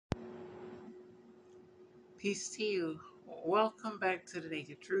Peace to you. Welcome back to the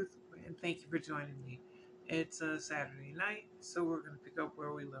Naked Truth, and thank you for joining me. It's a Saturday night, so we're going to pick up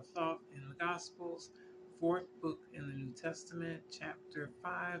where we left off in the Gospels, fourth book in the New Testament, chapter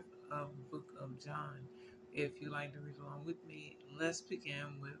 5 of the book of John. If you'd like to read along with me, let's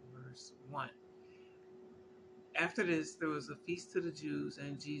begin with verse 1. After this, there was a feast of the Jews,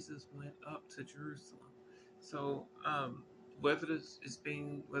 and Jesus went up to Jerusalem. So, whether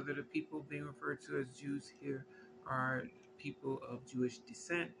the people being referred to as Jews here are people of Jewish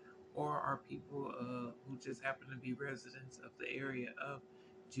descent or are people who just happen to be residents of the area of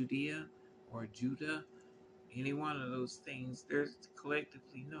Judea or Judah, any one of those things, they're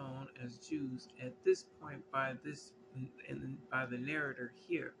collectively known as Jews at this point by the narrator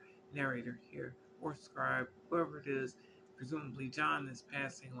here, or scribe, whoever it is. Presumably, John is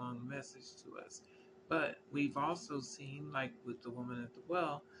passing along the message to us. But we've also seen, like with the woman at the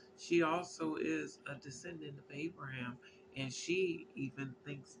well, she also is a descendant of Abraham, and she even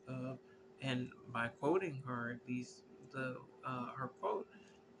thinks of, and by quoting her, at least her quote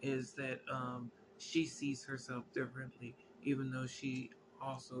is that she sees herself differently, even though she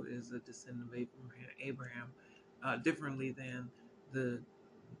also is a descendant of Abraham, differently than the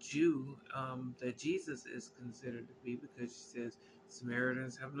Jew that Jesus is considered to be, because she says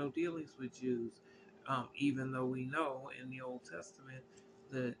Samaritans have no dealings with Jews, even though we know in the Old Testament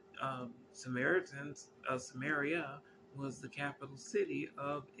that Samaria was the capital city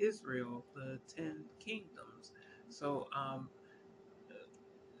of Israel, the 10 kingdoms. So,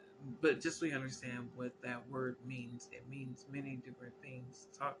 but just so you understand what that word means, it means many different things,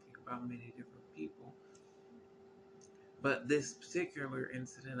 talking about many different people. But this particular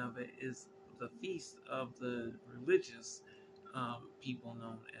incident of it is the feast of the religious people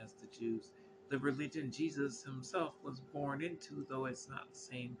known as the Jews. The religion Jesus himself was born into, though it's not the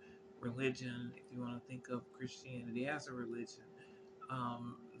same religion, if you want to think of Christianity as a religion,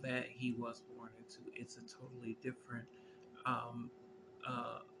 that he was born into. It's a totally different um,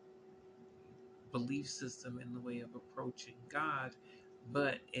 uh, belief system in the way of approaching God,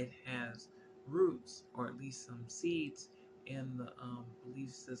 but it has roots, or at least some seeds, in the belief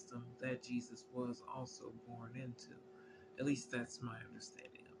system that Jesus was also born into. At least that's my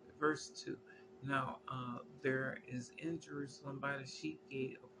understanding of it. Verse 2. Now, there is in Jerusalem by the sheep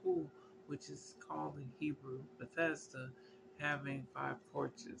gate a pool, which is called in Hebrew Bethesda, having 5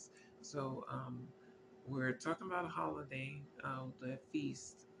 porches. So, we're talking about a holiday, that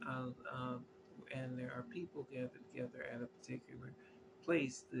feast, and there are people gathered together at a particular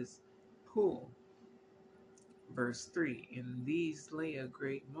place, this pool. Verse 3. In these lay a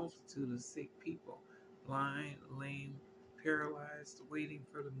great multitude of sick people, blind, lame, paralyzed, waiting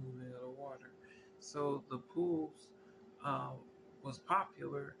for the moving of the water. So the pools uh, was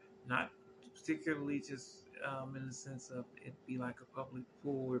popular, not particularly just in the sense of it be like a public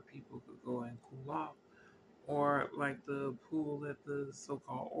pool where people could go and cool off, or like the pool that the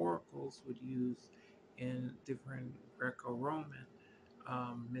so-called oracles would use in different Greco-Roman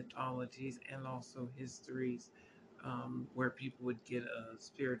mythologies and also histories, where people would get a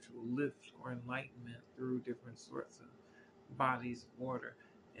spiritual lift or enlightenment through different sorts of bodies of water.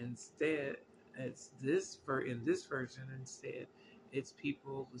 Instead, in this version, instead, it's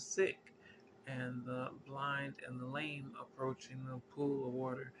people the sick and the blind and the lame approaching the pool of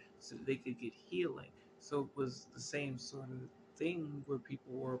water so that they could get healing. So it was the same sort of thing where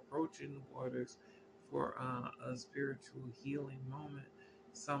people were approaching the waters for a spiritual healing moment,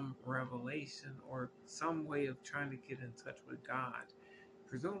 some revelation, or some way of trying to get in touch with God,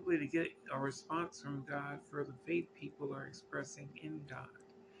 presumably to get a response from God for the faith people are expressing in God.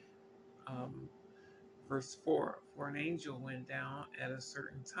 Um, Verse 4. For an angel went down at a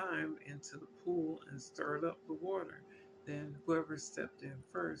certain time into the pool and stirred up the water. Then whoever stepped in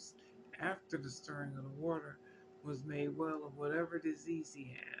first, after the stirring of the water, was made well of whatever disease he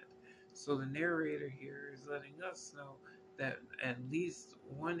had. So the narrator here is letting us know that at least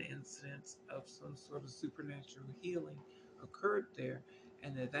one instance of some sort of supernatural healing occurred there,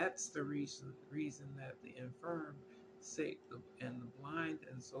 and that's the reason that the infirm, sick, and the blind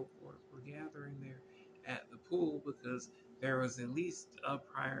and so forth were gathering there at the pool, because there was at least a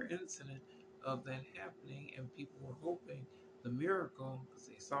prior incident of that happening, and people were hoping the miracle, because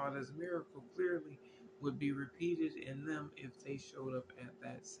they saw it as a miracle clearly, would be repeated in them if they showed up at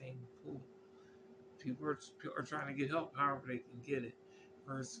that same pool. People are trying to get help however they can get it.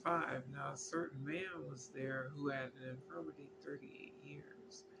 Verse 5. Now a certain man was there who had an infirmity 38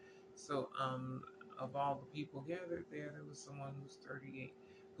 years. So of all the people gathered there, there was someone who was 38,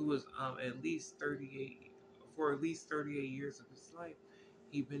 who was at least 38, for at least 38 years of his life,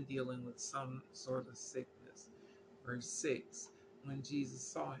 he'd been dealing with some sort of sickness. Verse 6, when Jesus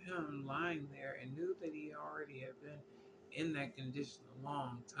saw him lying there and knew that he already had been in that condition a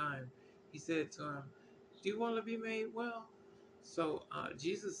long time, he said to him, do you want to be made well? So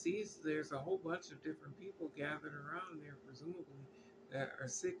Jesus sees there's a whole bunch of different people gathered around there, presumably, that are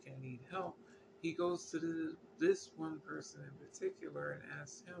sick and need help. He goes to this one person in particular and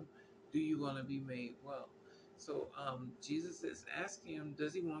asks him, do you want to be made well? So Jesus is asking him,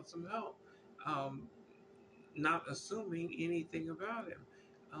 does he want some help? Um, Not assuming anything about him.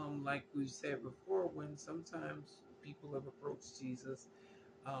 Like we said before, when sometimes people have approached Jesus,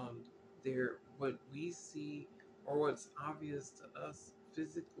 um, they're what we see or what's obvious to us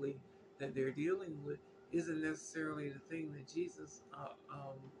physically that they're dealing with isn't necessarily the thing that Jesus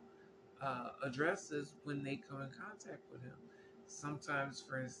addresses when they come in contact with him. Sometimes,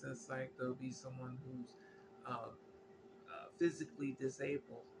 for instance, like there'll be someone who's physically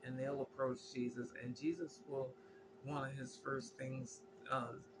disabled, and they'll approach Jesus, and Jesus will, one of his first things,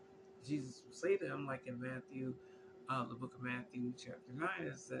 Jesus will say to him, like in Matthew, the book of Matthew, chapter 9,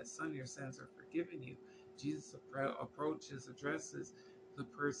 is that, son, your sins are forgiven you. Jesus approaches, addresses the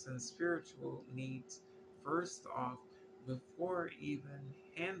person's spiritual needs first off before even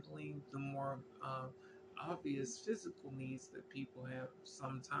handling the more obvious physical needs that people have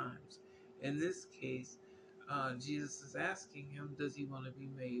sometimes. In this case, Jesus is asking him, does he want to be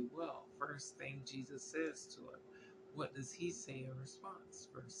made well? First thing Jesus says to him. What does he say in response?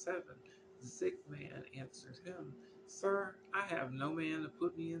 Verse 7, the sick man answered him, sir, I have no man to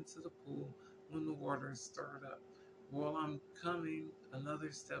put me into the pool when the water is stirred up. While I'm coming,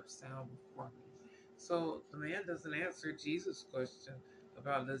 another steps down before me. So the man doesn't answer Jesus' question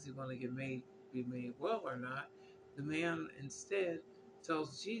about does he want to be made well or not. The man instead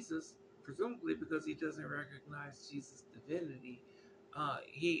tells Jesus, presumably because he doesn't recognize Jesus' divinity,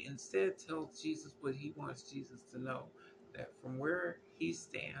 he instead tells Jesus what he wants Jesus to know, that from where he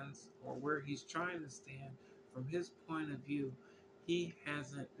stands or where he's trying to stand, from his point of view, he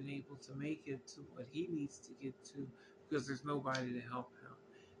hasn't been able to make it to what he needs to get to because there's nobody to help him.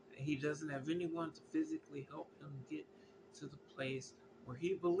 He doesn't have anyone to physically help him get to the place where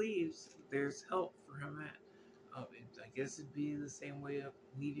he believes there's help for him at. I guess it'd be the same way of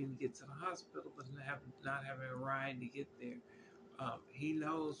needing to get to the hospital, but not having a ride to get there. He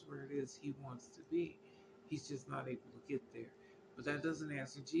knows where it is he wants to be. He's just not able to get there. But that doesn't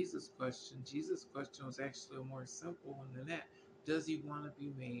answer Jesus' question. Jesus' question was actually a more simple one than that. Does he want to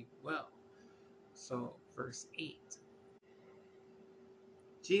be made well? So, verse 8.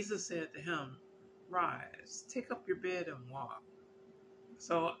 Jesus said to him, rise, take up your bed and walk.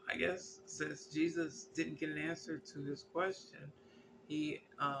 So I guess since Jesus didn't get an answer to his question, he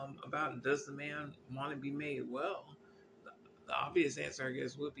about does the man want to be made well? The obvious answer, I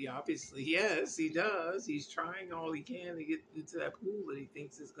guess, would be obviously yes, he does. He's trying all he can to get into that pool that he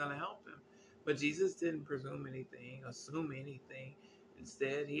thinks is going to help him. But Jesus didn't presume anything, assume anything.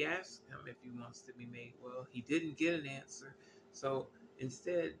 Instead, he asked him if he wants to be made well. He didn't get an answer. So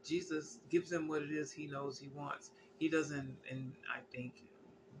instead, Jesus gives him what it is he knows he wants. He doesn't, and I think,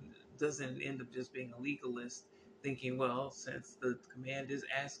 doesn't end up just being a legalist, thinking, well, since the command is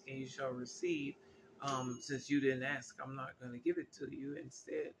asking, you shall receive. Since you didn't ask, I'm not going to give it to you.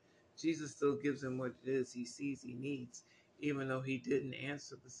 Instead, Jesus still gives him what it is he sees he needs, even though he didn't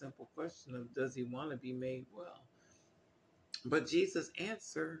answer the simple question of does he want to be made well. But Jesus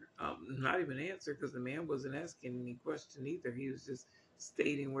answered, not even answer, because the man wasn't asking any question either. He was just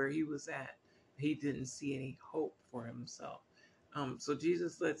stating where he was at. He didn't see any hope for himself. So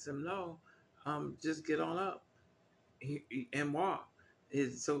Jesus lets him know, just get on up and walk.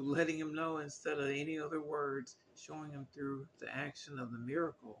 So letting him know instead of any other words, showing him through the action of the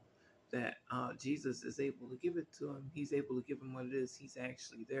miracle that Jesus is able to give it to him. He's able to give him what it is he's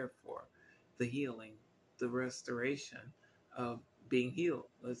actually there for, the healing, the restoration of being healed.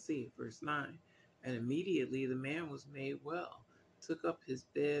 Let's see, verse 9. And immediately the man was made well, took up his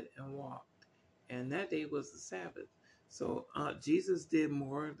bed and walked. And that day was the Sabbath. So Jesus did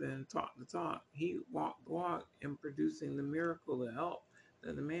more than talk the talk. He walked the walk in producing the miracle to help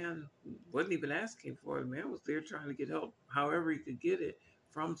that the man wasn't even asking for. The man was there trying to get help however he could get it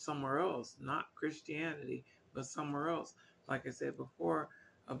from somewhere else, not Christianity, but somewhere else. Like I said before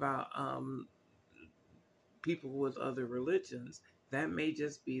about people with other religions, that may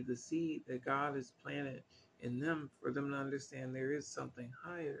just be the seed that God has planted in them for them to understand there is something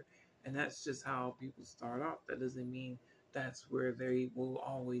higher. And that's just how people start off. That doesn't mean that's where they will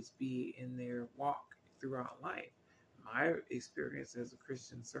always be in their walk throughout life. My experience as a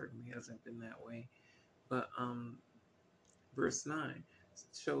Christian certainly hasn't been that way. But verse 9.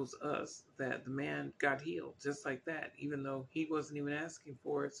 shows us that the man got healed just like that, even though he wasn't even asking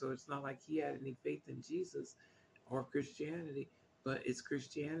for it. So it's not like he had any faith in Jesus or Christianity, but it's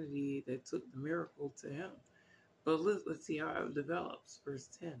Christianity that took the miracle to him. But let's see how it develops. Verse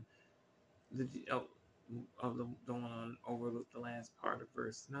 10. The, oh, don't want to overlook the last part of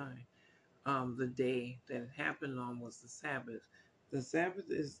verse 9. The day that it happened on was the Sabbath. The Sabbath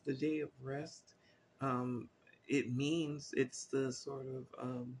is the day of rest. Um, it means it's the sort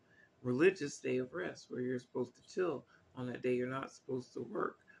of religious day of rest where you're supposed to chill. On that day, you're not supposed to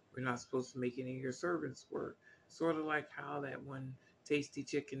work. We're not supposed to make any of your servants work. Sort of like how that one tasty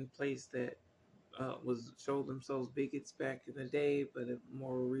chicken place that was showed themselves bigots back in the day, but have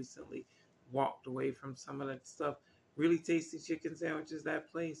more recently walked away from some of that stuff. Really tasty chicken sandwiches,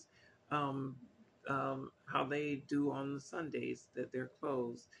 that place. Um, how they do on the Sundays that they're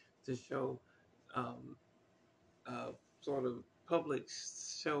closed to show um, uh, sort of public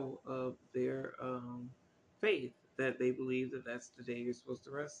show of their faith that they believe that that's the day you're supposed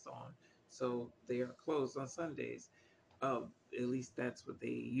to rest on. So they are closed on Sundays. Uh, at least that's what they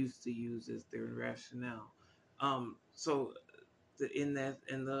used to use as their rationale. So in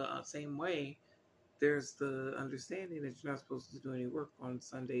the same way, there's the understanding that you're not supposed to do any work on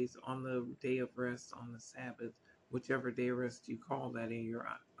Sundays, on the day of rest, on the Sabbath, whichever day of rest you call that in your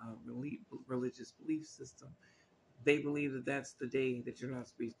religious belief system. They believe that that's the day that you're not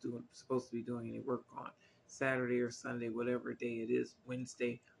supposed to be doing any work on. Saturday or Sunday, whatever day it is,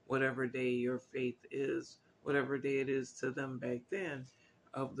 Wednesday, whatever day your faith is, whatever day it is to them back then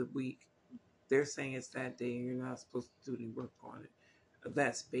of the week, they're saying it's that day and you're not supposed to do any work on it.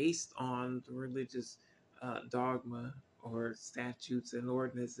 That's based on the religious dogma or statutes and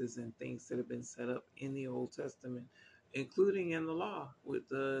ordinances and things that have been set up in the Old Testament, including in the law with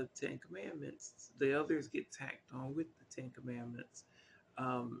the Ten Commandments. The others get tacked on with the Ten Commandments.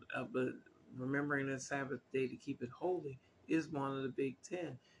 But remembering the Sabbath day to keep it holy is one of the big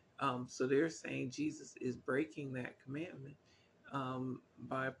 10. So they're saying Jesus is breaking that commandment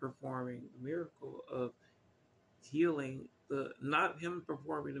by performing the miracle of healing the not him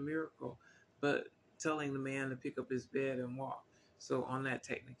performing the miracle, but telling the man to pick up his bed and walk. So on that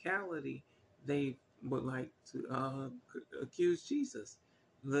technicality, they would like to accuse Jesus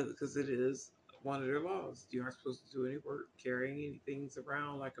because it is one of their laws. You aren't supposed to do any work. Carrying any things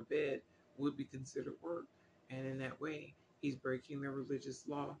around like a bed would be considered work, and in that way, he's breaking their religious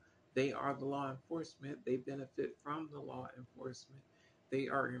law. They are the law enforcement. They benefit from the law enforcement. They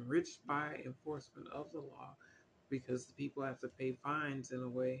are enriched by enforcement of the law because the people have to pay fines in a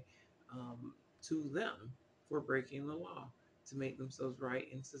way to them for breaking the law to make themselves right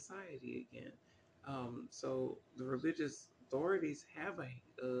in society again. So the religious authorities have a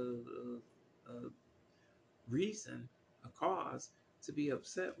reason, a cause to be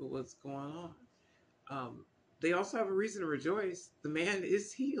upset with what's going on. Um, they also have a reason to rejoice. The man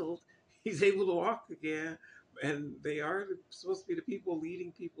is healed. He's able to walk again. And they are supposed to be the people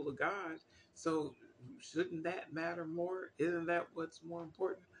leading people to God. So shouldn't that matter more? Isn't that what's more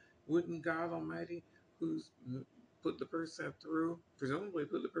important? Wouldn't God Almighty, who's put the person through, presumably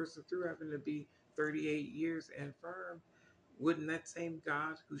put the person through having to be 38 years infirm, wouldn't that same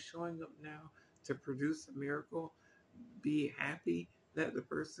God who's showing up now to produce a miracle be happy that the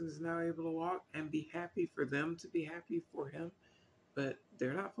person is now able to walk and be happy for them to be happy for him? But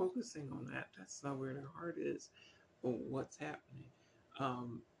they're not focusing on that. That's not where their heart is or what's happening.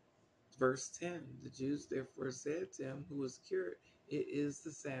 Um, Verse 10, the Jews therefore said to him who was cured, it is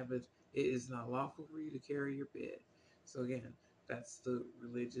the Sabbath. It is not lawful for you to carry your bed. So again, that's the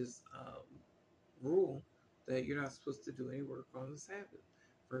religious rule that you're not supposed to do any work on the Sabbath.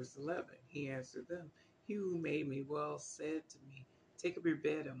 Verse 11, he answered them, he who made me well said to me, take up your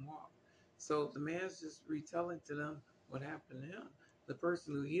bed and walk. So the man's just retelling to them what happened to him. The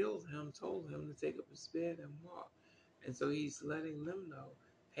person who healed him told him to take up his bed and walk. And so he's letting them know,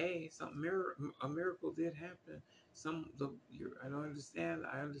 hey, a miracle did happen. I don't understand.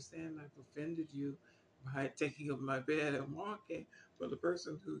 I understand I've offended you by taking up my bed and walking, but the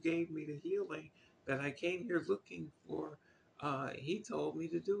person who gave me the healing that I came here looking for, he told me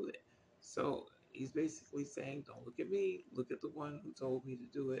to do it. So he's basically saying, don't look at me, look at the one who told me to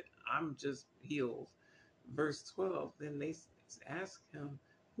do it. I'm just healed. Verse 12, then they ask him,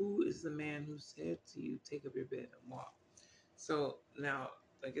 who is the man who said to you, take up your bed and walk? So now,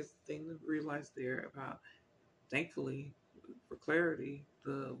 I guess the thing to realize there about, thankfully, for clarity,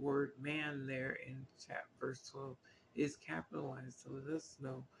 the word man there in verse 12 is capitalized to let us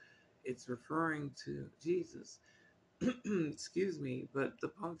know it's referring to Jesus. Excuse me, but the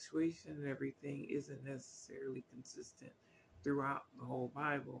punctuation and everything isn't necessarily consistent throughout the whole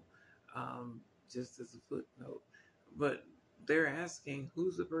Bible, um, just as a footnote. But they're asking,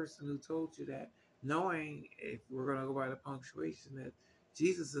 who's the person who told you that? Knowing, if we're going to go by the punctuation, that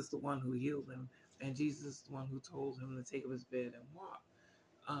Jesus is the one who healed him, and Jesus is the one who told him to take up his bed and walk.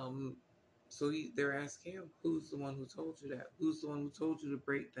 Um, they're asking him, who's the one who told you that? Who's the one who told you to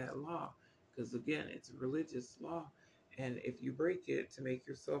break that law? Because again, it's a religious law. And if you break it to make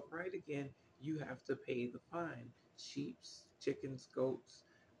yourself right again, you have to pay the fine. Sheep, chickens, goats,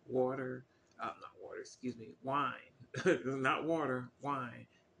 water, not water, excuse me, wine, not water, wine,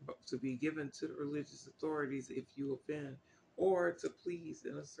 but to be given to the religious authorities if you offend, or to please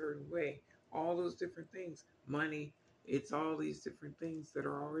in a certain way. All those different things, money, it's all these different things that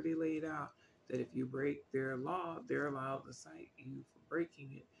are already laid out that if you break their law, they're allowed to cite you for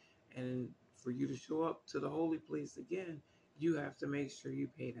breaking it. And for you to show up to the holy place again, you have to make sure you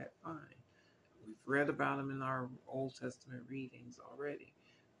pay that fine. We've read about them in our Old Testament readings already.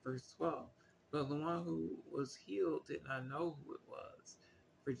 Verse 12. But the one who was healed did not know who it was,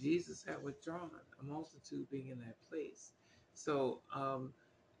 for Jesus had withdrawn, a multitude being in that place. So,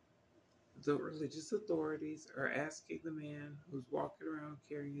 the religious authorities are asking the man who's walking around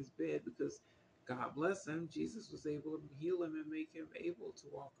carrying his bed, because God bless him, Jesus was able to heal him and make him able to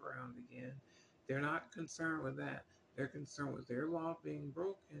walk around again. They're not concerned with that. They're concerned with their law being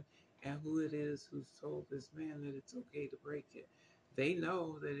broken and who it is who's told this man that it's okay to break it. They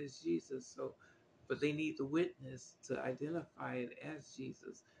know that it's Jesus, so but they need the witness to identify it as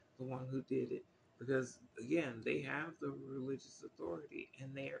Jesus, the one who did it, because again, they have the religious authority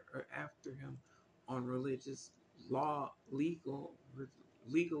and they are after him on religious law,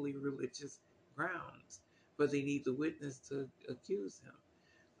 legally religious grounds. But they need the witness to accuse him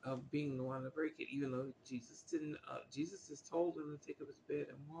of being the one to break it, even though Jesus didn't. Jesus just told him to take up his bed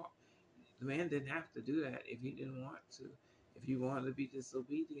and walk. The man didn't have to do that if he didn't want to. If he wanted to be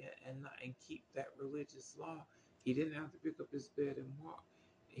disobedient and keep that religious law, he didn't have to pick up his bed and walk.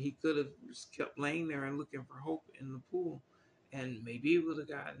 He could have just kept laying there and looking for hope in the pool, and maybe he would have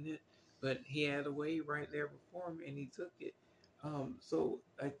gotten it. But he had a way right there before him, and he took it. So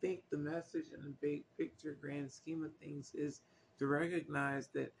I think the message in the big picture, grand scheme of things, is to recognize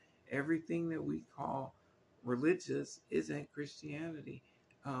that everything that we call religious isn't Christianity.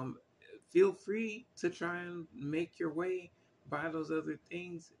 Um, Feel free to try and make your way by those other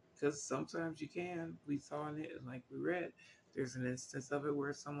things, because sometimes you can. We saw in it, like we read, there's an instance of it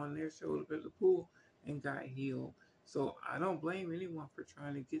where someone there showed up at the pool and got healed. So I don't blame anyone for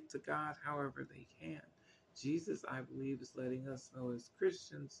trying to get to God however they can. Jesus, I believe, is letting us know as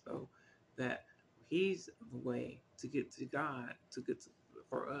Christians, though, that He's the way to get to God,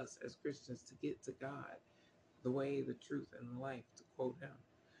 for us as Christians to get to God, the way, the truth, and the life, to quote Him.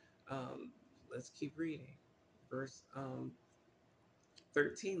 Um, let's keep reading. Verse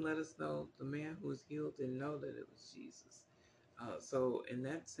 13 let us know the man who was healed didn't know that it was Jesus. So, in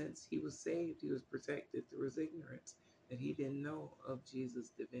that sense, he was saved. He was protected through his ignorance, that he didn't know of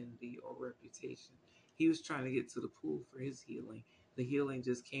Jesus' divinity or reputation. He was trying to get to the pool for his healing. The healing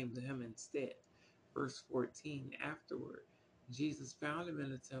just came to him instead. Verse 14 afterward, Jesus found him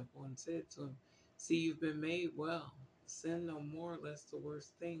in the temple and said to him, see, you've been made well. Sin no more, lest the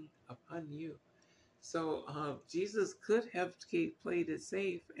worst thing upon you. So Jesus could have played it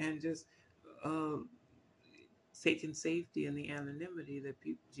safe and just uh, taken safety in the anonymity that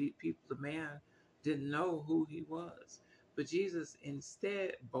the man didn't know who he was. But Jesus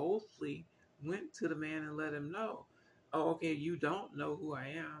instead boldly went to the man and let him know, oh, okay, you don't know who I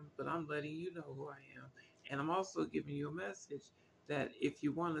am, but I'm letting you know who I am. And I'm also giving you a message that if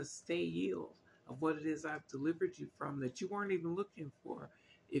you want to stay healed of what it is I've delivered you from that you weren't even looking for,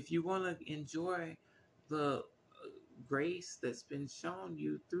 if you want to enjoy the grace that's been shown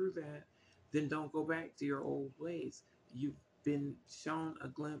you through that, then don't go back to your old ways. You've been shown a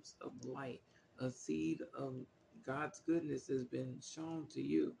glimpse of the light. A seed of God's goodness has been shown to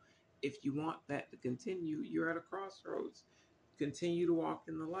you. If you want that to continue, you're at a crossroads. Continue to walk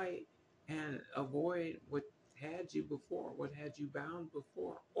in the light and avoid what had you before, what had you bound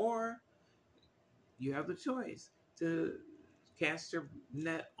before. Or you have the choice to cast your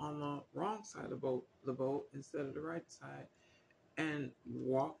net on the wrong side of the boat instead of the right side, and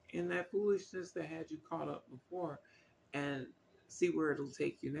walk in that foolishness that had you caught up before, and see where it'll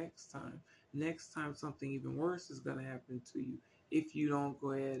take you next time. Next time, something even worse is going to happen to you if you don't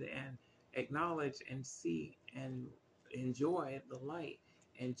go ahead and acknowledge and see and enjoy the light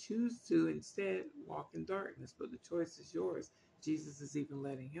and choose to instead walk in darkness. But the choice is yours. Jesus is even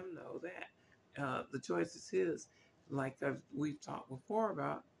letting him know that the choice is his. Like we've talked before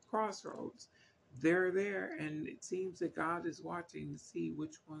about crossroads. they're there, and it seems that God is watching to see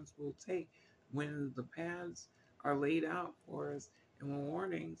which ones will take when the paths are laid out for us and when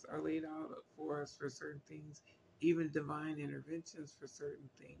warnings are laid out for us for certain things, even divine interventions for certain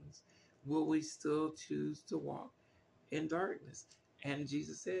things. Will we still choose to walk in darkness? And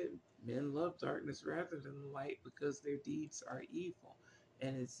Jesus said, men love darkness rather than the light because their deeds are evil.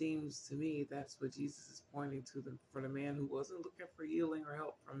 And it seems to me that's what Jesus is pointing to for the man who wasn't looking for healing or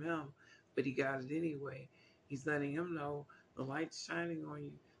help from him, but he got it anyway. He's letting him know the light's shining on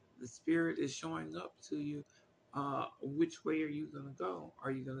you. The Spirit is showing up to you. Which way are you going to go?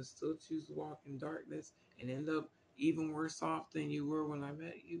 Are you going to still choose to walk in darkness and end up even worse off than you were when I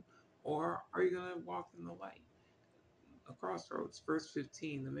met you? Or are you going to walk in the light? A crossroads. Verse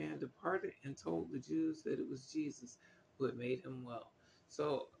 15, the man departed and told the Jews that it was Jesus who had made him well.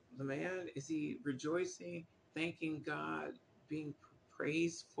 So the man, is he rejoicing, thanking God, being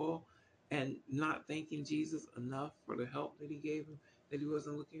praiseful, and not thanking Jesus enough for the help that he gave him that he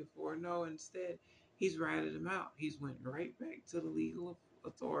wasn't looking for? No, instead, he's ratted him out. He's went right back to the legal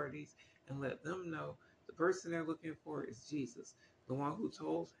authorities and let them know the person they're looking for is Jesus, the one who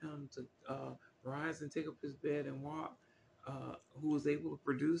told him to rise and take up his bed and walk, who was able to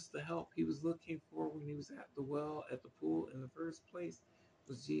produce the help he was looking for when he was at the well, at the pool in the first place,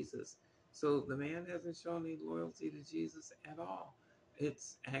 was Jesus. So the man hasn't shown any loyalty to Jesus at all.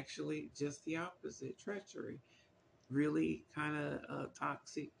 It's actually just the opposite, treachery, really kind of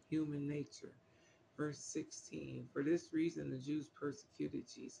toxic human nature. Verse 16, for this reason the Jews persecuted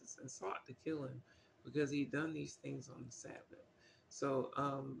Jesus and sought to kill him because he'd done these things on the Sabbath. So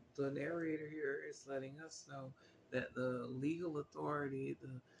the narrator here is letting us know that the legal authority,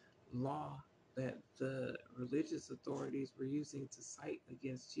 the law that the religious authorities were using to cite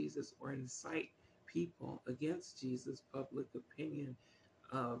against Jesus or incite people against Jesus, public opinion,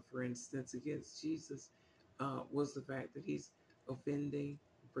 for instance, against Jesus, was the fact that he's offending,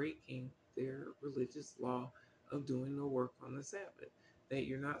 breaking their religious law of doing the work on the Sabbath. That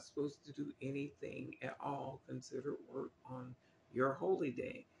you're not supposed to do anything at all considered work on your holy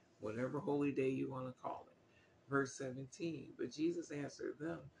day, whatever holy day you want to call it. Verse 17, but Jesus answered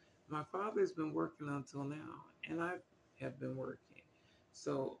them, my Father's been working until now, and I have been working.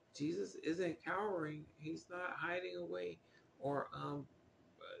 So Jesus isn't cowering. He's not hiding away or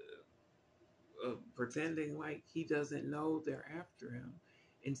pretending like he doesn't know they're after him.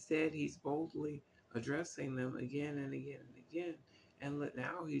 Instead, he's boldly addressing them again and again and again. And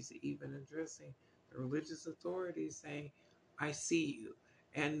now he's even addressing the religious authorities, saying, I see you,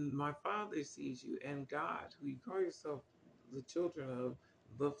 and my Father sees you, and God, who you call yourself the children of,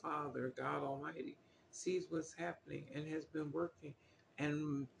 the Father, God Almighty, sees what's happening and has been working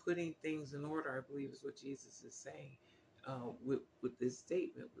and putting things in order, I believe is what Jesus is saying with this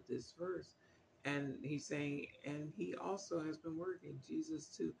statement, with this verse. And he's saying, and he also has been working. Jesus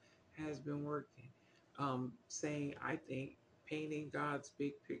too has been working, saying, I think, painting God's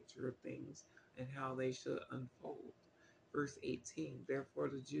big picture of things and how they should unfold. Verse 18, therefore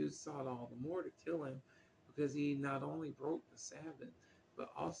the Jews sought all the more to kill him because he not only broke the Sabbath, but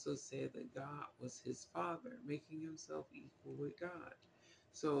also said that God was his Father, making himself equal with God.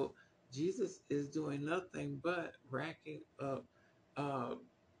 So Jesus is doing nothing but racking up uh,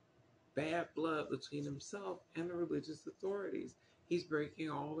 bad blood between himself and the religious authorities. He's breaking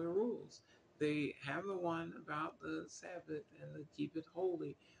all their rules. They have the one about the Sabbath and to keep it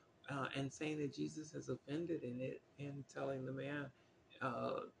holy, and saying that Jesus has offended in it, and telling the man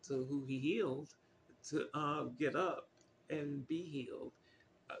to who he healed to get up and be healed.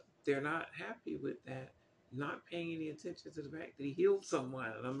 uh, they're not happy with that, not paying any attention to the fact that he healed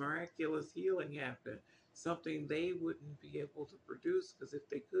someone, a miraculous healing happened, something they wouldn't be able to produce because if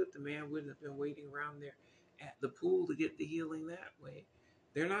they could, the man wouldn't have been waiting around there at the pool to get the healing that way.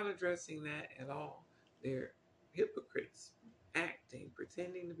 They're not addressing that at all. They're hypocrites, acting,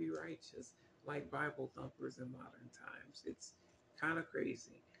 pretending to be righteous like Bible thumpers in modern times. It's kind of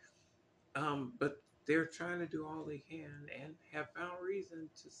crazy. But they're trying to do all they can and have found reason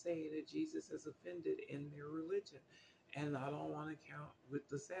to say that Jesus has offended in their religion. And not on one account with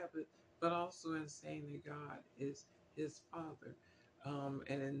the Sabbath, but also in saying that God is his Father.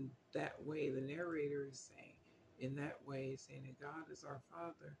 And in that way, the narrator is saying, in that way, saying that God is our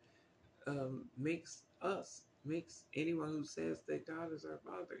Father, makes anyone who says that God is our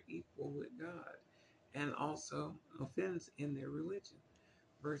Father equal with God, and also offends in their religion.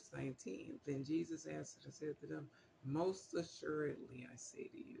 Verse 19, then Jesus answered and said to them, most assuredly I say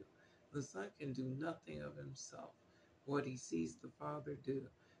to you, the Son can do nothing of himself. What he sees the Father do.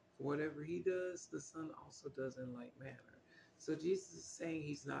 For whatever he does, the Son also does in like manner. So Jesus is saying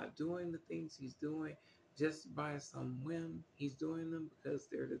he's not doing the things he's doing just by some whim. He's doing them because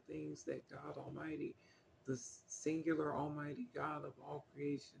they're the things that God Almighty, the singular Almighty God of all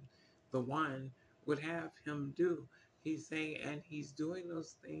creation, the one, would have him do. He's saying, and he's doing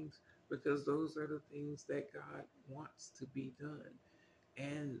those things because those are the things that God wants to be done.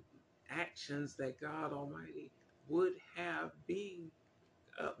 And actions that God Almighty would have being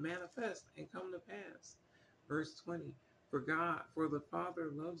manifest and come to pass. Verse 20, for the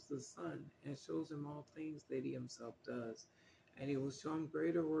Father loves the Son and shows him all things that he himself does. And he will show him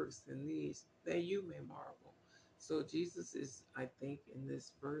greater works than these, that you may marvel. So Jesus is, I think, in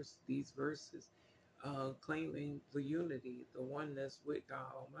these verses, claiming the unity, the oneness with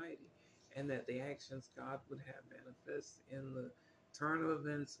God Almighty, and that the actions God would have manifest in the turn of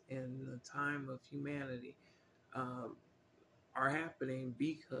events in the time of humanity um, are happening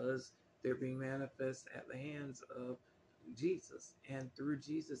because they're being manifest at the hands of Jesus and through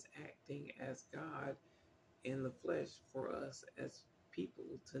Jesus acting as God in the flesh for us as people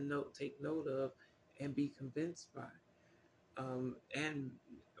to take note of, and be convinced by, and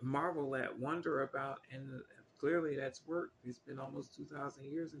marvel at, wonder about, and clearly that's worked. It's been almost 2,000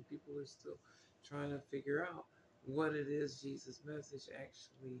 years, and people are still trying to figure out what it is Jesus' message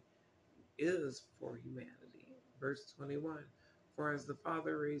actually is for humanity. Verse 21, for as the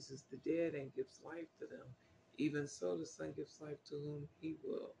Father raises the dead and gives life to them, even so the Son gives life to whom he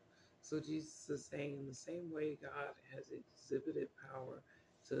will. So Jesus is saying, in the same way God has exhibited power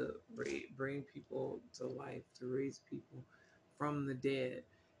to bring people to life, to raise people from the dead,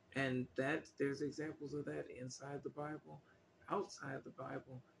 and that there's examples of that inside the Bible, outside the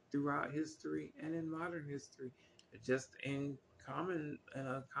Bible, throughout history, and in modern history, just in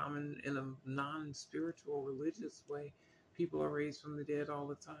a non-spiritual religious way. People are raised from the dead all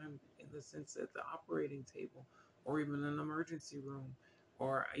the time, in the sense at the operating table, or even in an emergency room,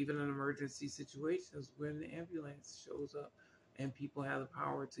 or even in emergency situations when the ambulance shows up and people have the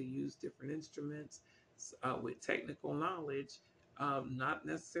power to use different instruments with technical knowledge, not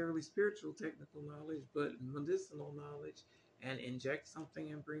necessarily spiritual technical knowledge, but medicinal knowledge, and inject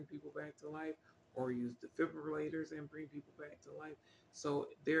something and bring people back to life, or use defibrillators and bring people back to life. So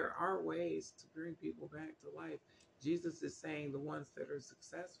there are ways to bring people back to life. Jesus is saying the ones that are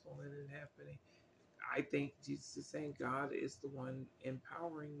successful in it happening. I think Jesus is saying God is the one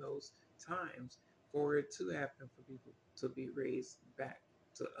empowering those times for it to happen, for people to be raised back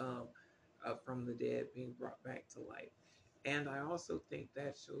to from the dead, being brought back to life. And I also think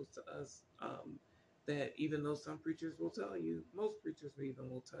that shows to us that even though some preachers will tell you, most preachers even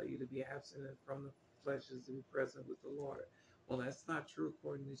will tell you to be absent from the flesh is to be present with the Lord. Well, that's not true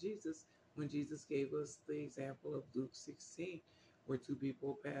according to Jesus. When Jesus gave us the example of Luke 16, where two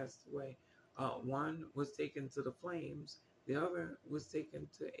people passed away, one was taken to the flames, the other was taken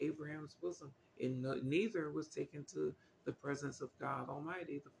to Abraham's bosom, and neither was taken to the presence of God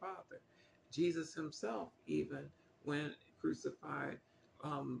Almighty, the Father. Jesus himself, even when crucified,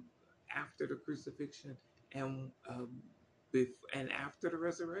 um, after the crucifixion and and after the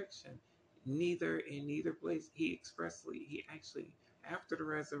resurrection, neither place he actually, after the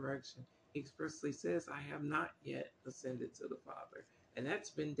resurrection, he expressly says, "I have not yet ascended to the Father." And that's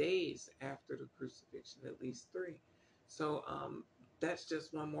been days after the crucifixion, at least three. So that's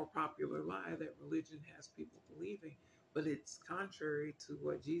just one more popular lie that religion has people believing, but it's contrary to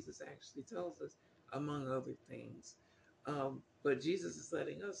what Jesus actually tells us, among other things. But Jesus is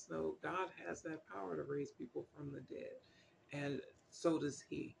letting us know God has that power to raise people from the dead, and so does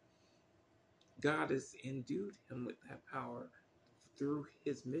He. God has endued him with that power through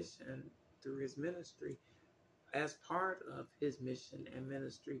his mission, through his ministry, as part of his mission and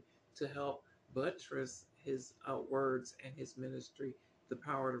ministry, to help buttress his words and his ministry, the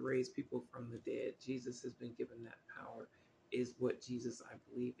power to raise people from the dead. Jesus has been given that power, is what Jesus, I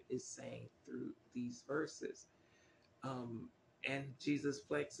believe, is saying through these verses. Um, and Jesus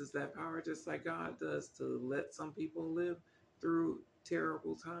flexes that power just like God does, to let some people live through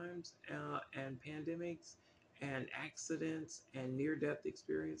terrible times and pandemics and accidents and near-death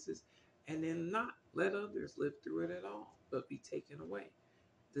experiences, and then not let others live through it at all, but be taken away.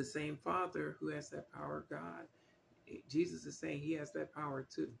 The same Father who has that power, God, Jesus is saying he has that power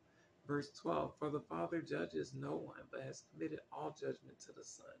too. Verse 12, for the Father judges no one, but has committed all judgment to the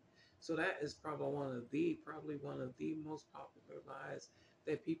Son. So that is probably one of the most popular lies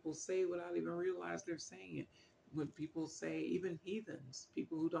that people say without even realize they're saying it. When people say, even heathens,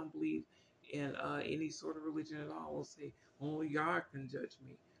 people who don't believe in any sort of religion at all, will say, only God can judge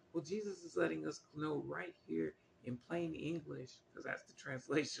me. Well, Jesus is letting us know right here in plain English, because that's the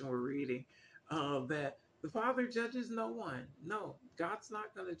translation we're reading, that The Father judges no one. No, God's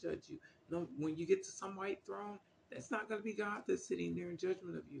not going to judge you. No, when you get to some white throne, that's not going to be God that's sitting there in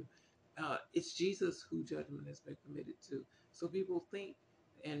judgment of you. It's Jesus who judgment has been committed to. So people think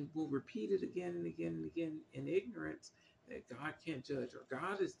and will repeat it again and again and again in ignorance that God can't judge, or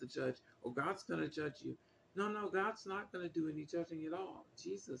God is the judge, or God's going to judge you. No, no, God's not going to do any judging at all.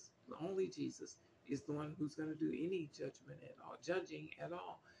 Jesus, only Jesus, is the one who's going to do any judgment at all, judging at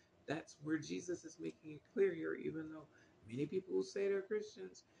all. That's where Jesus is making it clear here, even though many people who say they're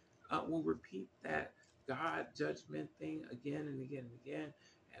Christians will repeat that God judgment thing again and again and again,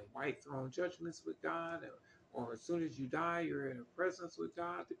 and white throne judgments with God, or as soon as you die, you're in a presence with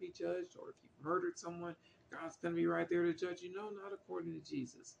God to be judged, or if you've murdered someone, God's going to be right there to judge you. No, not according to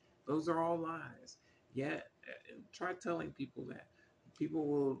Jesus. Those are all lies. Yet, try telling people that. People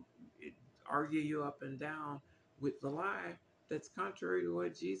will argue you up and down with the lie that's contrary to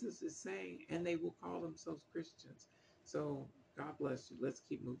what Jesus is saying, and they will call themselves Christians. So, God bless you. Let's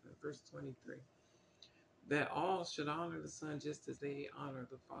keep moving. Verse 23. That all should honor the Son just as they honor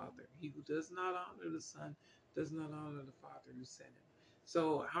the Father. He who does not honor the Son does not honor the Father who sent him.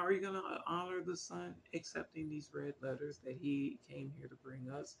 So, how are you going to honor the Son? Accepting these red letters that he came here to bring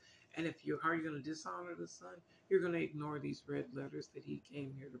us. And how are you going to dishonor the Son? You're going to ignore these red letters that he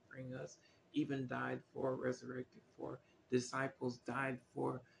came here to bring us, even died for, resurrected for. Disciples died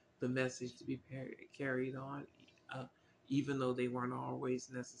for the message to be carried on. Uh, Even though they weren't always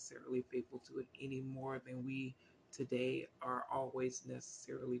necessarily faithful to it any more than we today are always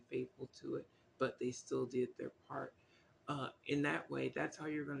necessarily faithful to it, but they still did their part. In that way, that's how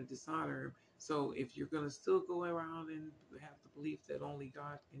you're going to dishonor him. So if you're going to still go around and have the belief that only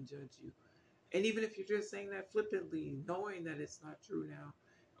God can judge you, and even if you're just saying that flippantly, knowing that it's not true now,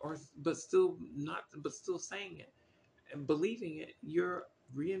 but still saying it, and believing it, you're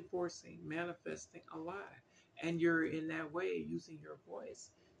reinforcing, manifesting a lie. And you're in that way using your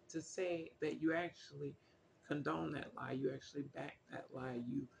voice to say that you actually condone that lie. You actually back that lie.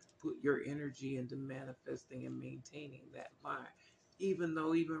 You put your energy into manifesting and maintaining that lie. Even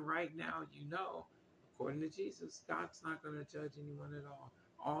though, even right now, according to Jesus, God's not going to judge anyone at all.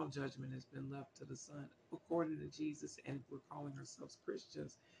 All judgment has been left to the Son, according to Jesus. And if we're calling ourselves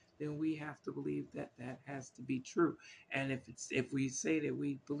Christians, then we have to believe that that has to be true. And if we say that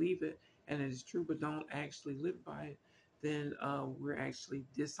we believe it and it is true, but don't actually live by it, then we're actually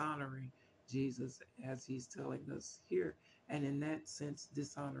dishonoring Jesus as he's telling us here. And in that sense,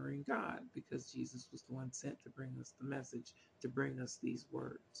 dishonoring God, because Jesus was the one sent to bring us the message, to bring us these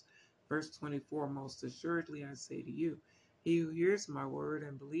words. Verse 24, most assuredly I say to you, he who hears my word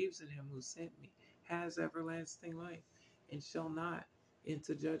and believes in him who sent me has everlasting life and shall not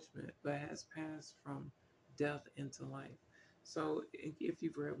into judgment, but has passed from death into life. So if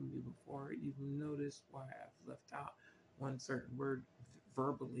you've read with me before, you've noticed why I've left out one certain word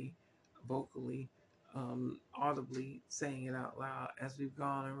verbally, vocally, audibly saying it out loud as we've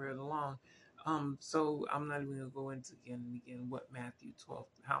gone and read along. So I'm not even going to go into again and again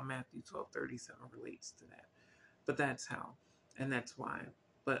how Matthew 12:37 relates to that. But that's how, and that's why.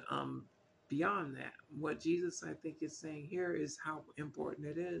 But beyond that, what Jesus I think is saying here is how important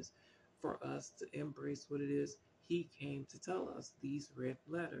it is for us to embrace what it is he came to tell us, these red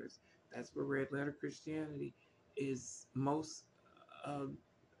letters. That's where red letter Christianity is most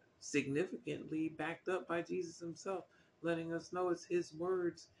significantly backed up by Jesus himself, letting us know it's his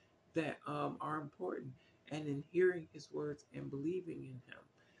words that are important. And in hearing his words and believing in him,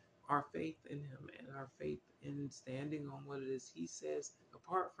 our faith in him and our faith in standing on what it is he says,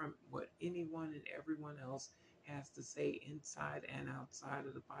 apart from what anyone and everyone else has to say inside and outside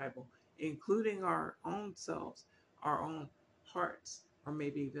of the Bible, including our own selves, our own hearts, or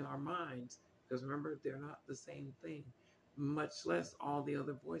maybe even our minds, because remember, they're not the same thing, much less all the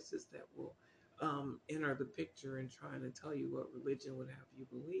other voices that will enter the picture and trying to tell you what religion would have you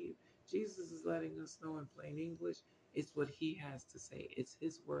believe. Jesus is letting us know in plain English, it's what he has to say. It's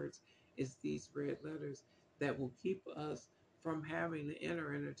his words. It's these red letters that will keep us from having to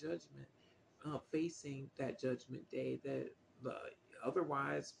enter in a judgment, facing that judgment day that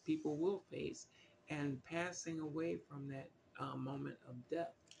otherwise people will face, and passing away from that moment of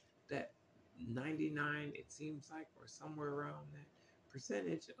death that 99, it seems like, or somewhere around that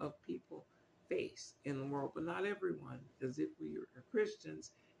percentage of people face in the world, but not everyone, because if we are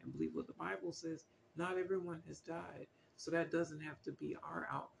Christians and believe what the Bible says, not everyone has died. So that doesn't have to be our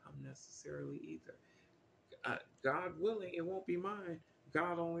outcome necessarily either. God willing, it won't be mine.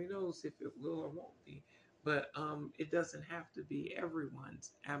 God only knows if it will or won't be. But it doesn't have to be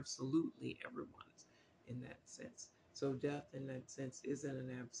everyone's, absolutely everyone's in that sense. So death in that sense isn't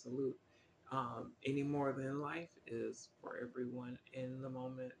an absolute. any more than life is for everyone in the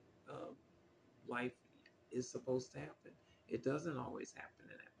moment. Life is supposed to happen. It doesn't always happen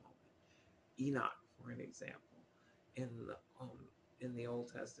in that moment. Enoch, for an example, in the um, in the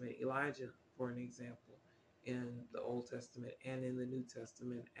Old Testament, Elijah, for an example, in the Old Testament and in the New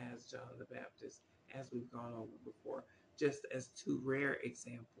Testament as John the Baptist, as we've gone over before, just as two rare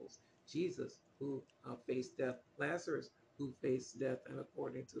examples. Jesus, who faced death, Lazarus, who faced death, and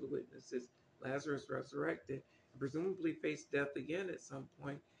according to the witnesses, Lazarus resurrected and presumably faced death again at some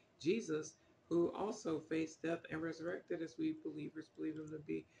point. Jesus, who also faced death and resurrected, as we believers believe him to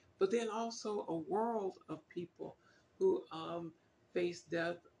be, but then also a world of people who face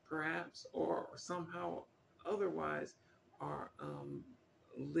death, perhaps, or somehow otherwise are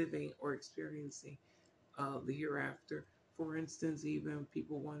living or experiencing the hereafter. For instance, even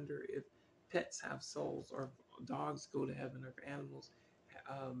people wonder if pets have souls, or if dogs go to heaven, or if animals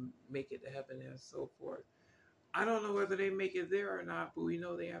make it to heaven, and so forth. I don't know whether they make it there or not, but we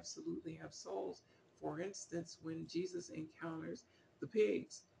know they absolutely have souls. For instance, when Jesus encounters the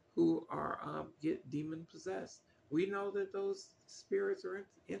pigs who are get demon possessed, we know that those spirits or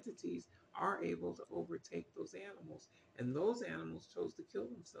entities are able to overtake those animals, and those animals chose to kill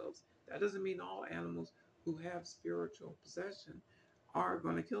themselves. That doesn't mean all animals who have spiritual possession are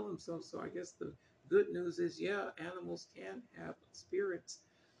going to kill themselves. So I guess the good news is, yeah, animals can have spirits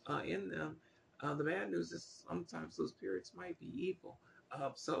in them. The bad news is sometimes those spirits might be evil.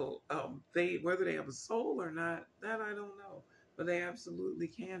 They, whether they have a soul or not, that I don't know. But they absolutely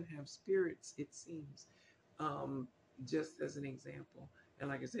can have spirits, it seems. Um, just as an example. And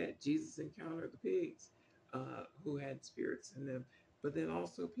like I said, Jesus encountered the pigs who had spirits in them. But then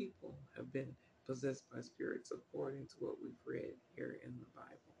also people have been possessed by spirits according to what we've read here in the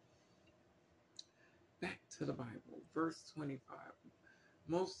Bible. Back to the Bible, verse 25.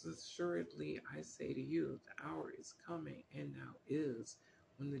 Most assuredly, I say to you, the hour is coming, and now is,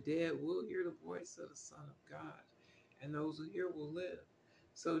 when the dead will hear the voice of the Son of God, and those who hear will live.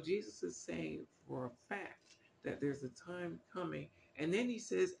 So Jesus is saying for a fact that there's a time coming, and then he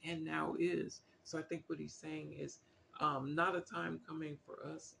says, and now is. So I think what he's saying is not a time coming for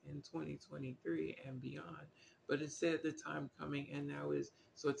us in 2023 and beyond, but it said the time coming, and now is.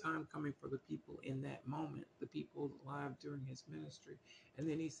 So a time coming for the people in that moment, the people alive during his ministry. And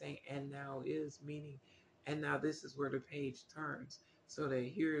then he's saying, and now is, meaning, and now this is where the page turns. So that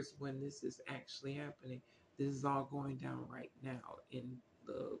here's when this is actually happening. This is all going down right now in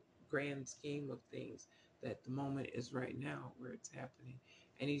the grand scheme of things, that the moment is right now where it's happening.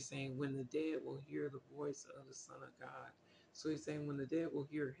 And he's saying, when the dead will hear the voice of the Son of God. So he's saying, when the dead will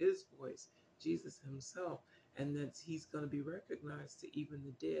hear his voice, Jesus himself, and that he's going to be recognized to even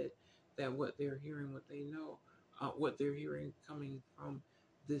the dead, that what they're hearing, what they know, what they're hearing coming from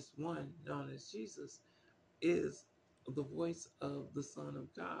this one known as Jesus is the voice of the Son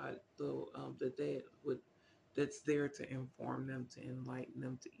of God, though that they would that's there to inform them, to enlighten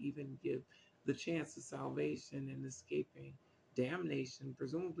them, to even give the chance of salvation and escaping damnation.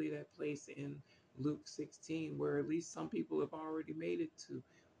 Presumably that place in Luke 16, where at least some people have already made it to,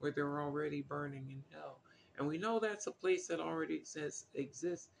 where they're already burning in hell. And we know that's a place that already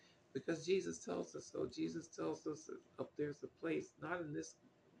exists because Jesus tells us so. Jesus tells us there's a place, not in this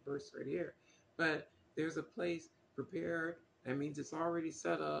verse right here, but there's a place prepared. That means it's already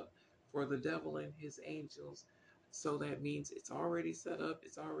set up for the devil and his angels. So that means it's already set up,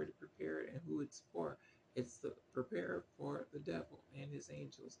 it's already prepared, and who it's for. It's prepared for the devil and his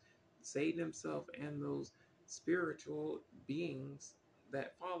angels, Satan himself, and those spiritual beings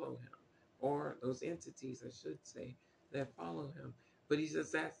that follow him, or those entities, I should say, that follow him. But he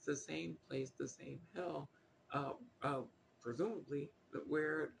says that's the same place, the same hell, uh, uh, presumably,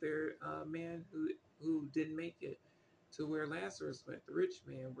 where there man who didn't make it to where Lazarus went, the rich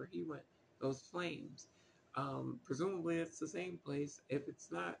man, where he went, those flames. Presumably, it's the same place. If it's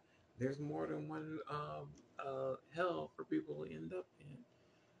not, there's more than one hell for people to end up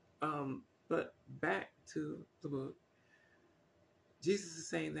in. But back to the book. Jesus is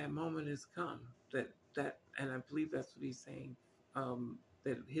saying that moment has come. And I believe that's what he's saying.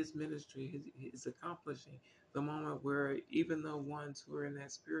 That his ministry is accomplishing the moment where even the ones who are in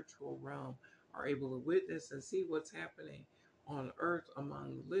that spiritual realm are able to witness and see what's happening on earth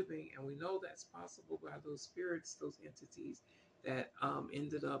among the living. And we know that's possible by those spirits, those entities that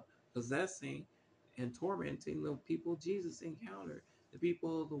ended up possessing and tormenting the people Jesus encountered, the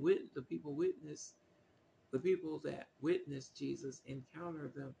people witnessed, the people that witnessed Jesus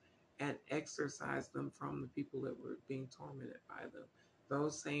encounter them and exorcise them from the people that were being tormented by them.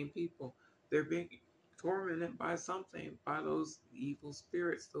 Those same people, they're being tormented by something, by those evil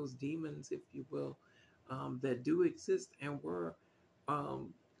spirits, those demons, if you will, that do exist and were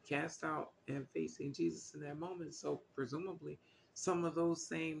um, cast out and facing Jesus in that moment. So presumably, some of those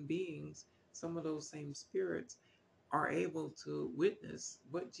same beings, some of those same spirits are able to witness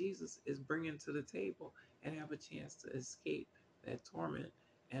what Jesus is bringing to the table and have a chance to escape that torment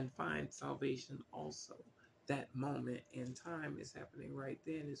and find salvation also. That moment in time is happening right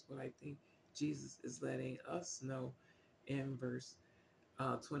then, is what I think Jesus is letting us know in verse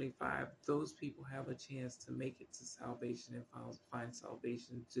 25. Those people have a chance to make it to salvation and find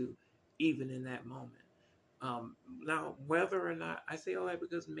salvation too, even in that moment. Now, whether or not I say all that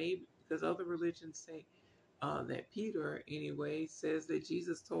because maybe because other religions say that Peter, anyway, says that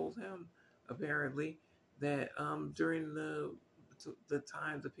Jesus told him apparently that during the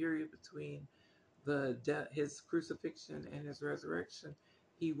period between his crucifixion and his resurrection,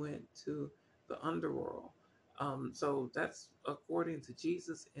 he went to the underworld. So that's according to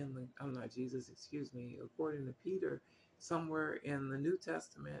Jesus in the I'm not Jesus, excuse me, according to Peter, somewhere in the New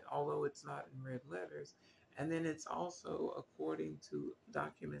Testament, although it's not in red letters. And then it's also according to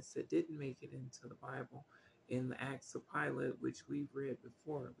documents that didn't make it into the Bible in the Acts of Pilate, which we've read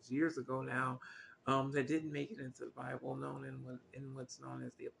before. It was years ago now, that didn't make it into the Bible, known in what's known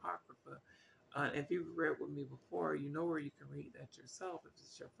as the Apocrypha. If you've read with me before, you know where you can read that yourself. If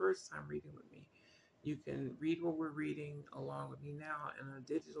it's your first time reading with me, you can read what we're reading along with me now in a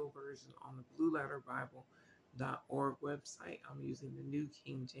digital version on the blueletterbible.org website. I'm using the New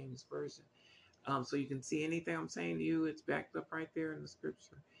King James Version. So you can see anything I'm saying to you. It's backed up right there in the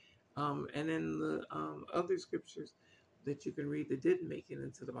scripture. And then the other scriptures that you can read that didn't make it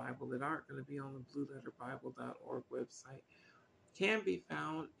into the Bible that aren't going to be on the blueletterbible.org website can be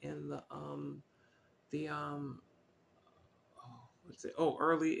found in the what's it? Oh,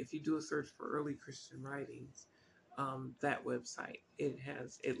 early. If you do a search for early Christian writings, that website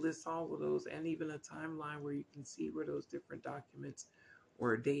it lists all of those and even a timeline where you can see where those different documents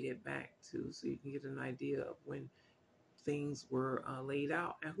were dated back to, so you can get an idea of when things were laid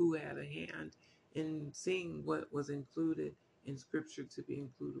out and who had a hand in seeing what was included in scripture to be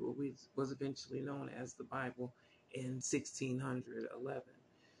included, what was eventually known as the Bible in 1611.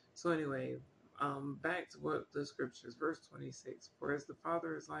 So anyway, back to what the scriptures, verse 26. For as the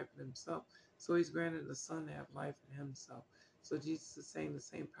Father is life in himself, so he's granted the Son to have life in himself. So Jesus is saying the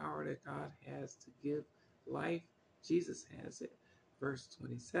same power that God has to give life, Jesus has it. Verse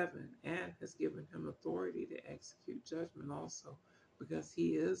 27, and has given him authority to execute judgment also, because he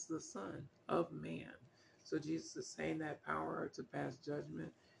is the Son of Man. So Jesus is saying that power to pass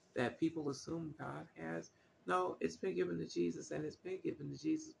judgment that people assume God has, no, it's been given to Jesus, and it's been given to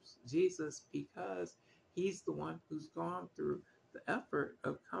Jesus because he's the one who's gone through the effort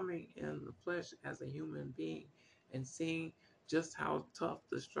of coming in the flesh as a human being and seeing just how tough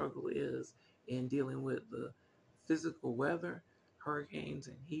the struggle is in dealing with the physical weather, hurricanes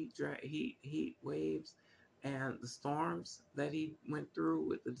and heat waves, and the storms that he went through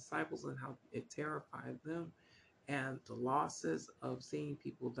with the disciples and how it terrified them, and the losses of seeing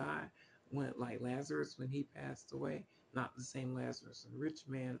people die, when like Lazarus when he passed away. Not the same Lazarus and rich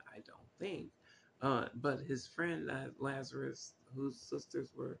man, I don't think, but his friend Lazarus, whose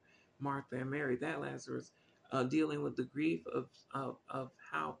sisters were Martha and Mary, that Lazarus, dealing with the grief of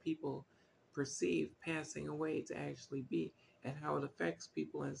how people perceive passing away to actually be, and how it affects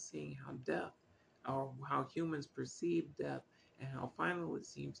people, and seeing how death, or how humans perceive death, and how final it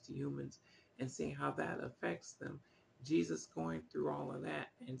seems to humans, and seeing how that affects them. Jesus going through all of that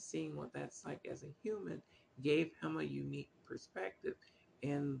and seeing what that's like as a human gave him a unique perspective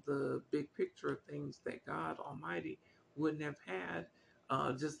in the big picture of things that God Almighty wouldn't have had,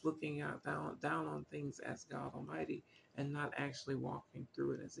 just looking out down on things as God Almighty and not actually walking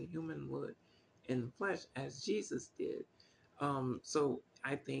through it as a human would in the flesh as Jesus did. So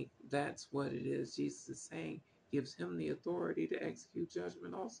I think that's what it is. Jesus is saying gives him the authority to execute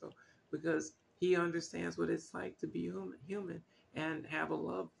judgment also, because he understands what it's like to be human and have a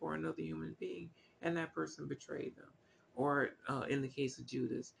love for another human being, and that person betrayed them, or in the case of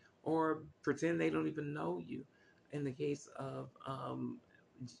Judas, or pretend they don't even know you, in the case of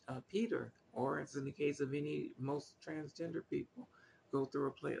Peter, or it's in the case of most transgender people go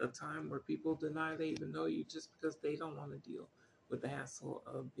through a time where people deny they even know you just because they don't want to deal with the hassle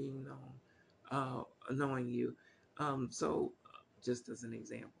of being knowing you. So just as an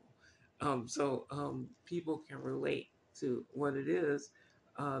example. People can relate to what it is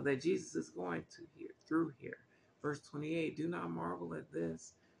that Jesus is going to through here. Verse 28, do not marvel at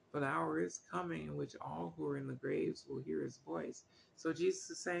this, for the hour is coming in which all who are in the graves will hear his voice. So Jesus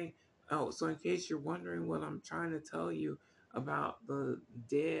is saying, Oh, so in case you're wondering what I'm trying to tell you about the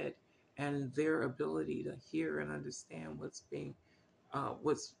dead and their ability to hear and understand what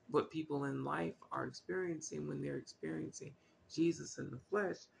people in life are experiencing when they're experiencing Jesus in the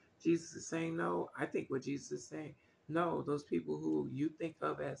flesh. Jesus is saying no. I think what Jesus is saying, no, those people who you think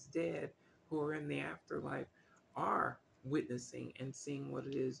of as dead, who are in the afterlife, are witnessing and seeing what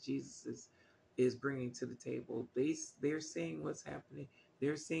it is Jesus is bringing to the table. They're seeing what's happening.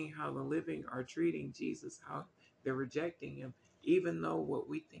 They're seeing how the living are treating Jesus, how they're rejecting him, even though what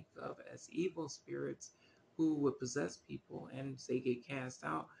we think of as evil spirits who would possess people and they get cast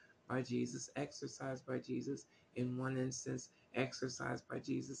out by Jesus, exorcised by Jesus, in one instance, exorcised by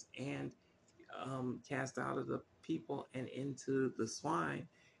Jesus, and cast out of the people and into the swine,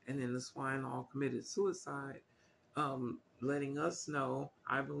 and then the swine all committed suicide, letting us know,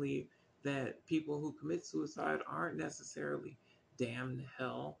 I believe, that people who commit suicide aren't necessarily damned to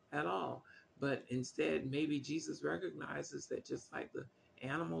hell at all. But instead, maybe Jesus recognizes that just like the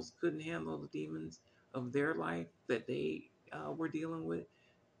animals couldn't handle the demons of their life that they were dealing with,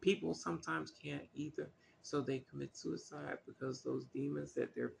 people sometimes can't either. So they commit suicide because those demons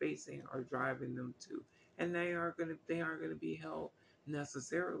that they're facing are driving them to, and they aren't gonna be held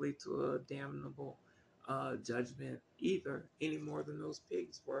necessarily to a damnable judgment either, any more than those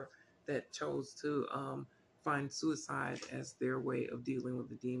pigs were that chose to find suicide as their way of dealing with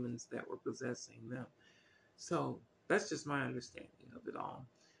the demons that were possessing them. So that's just my understanding of it all.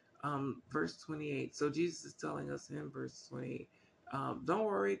 Verse 28. So Jesus is telling us in verse 28, don't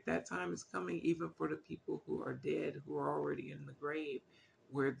worry, that time is coming even for the people who are dead, who are already in the grave,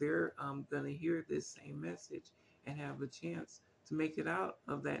 where they're going to hear this same message and have a chance to make it out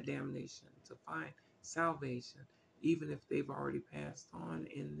of that damnation, to find salvation, even if they've already passed on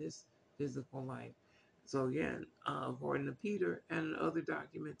in this physical life. So again, according to Peter and other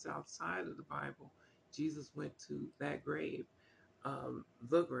documents outside of the Bible, Jesus went to that grave,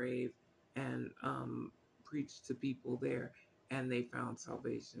 the grave, and preached to people there, and they found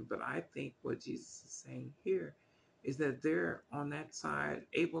salvation. But I think what Jesus is saying here is that they're on that side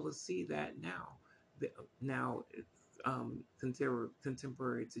able to see that now. Now it's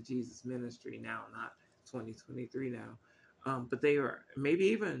contemporary to Jesus' ministry now, not 2023 now. But they are maybe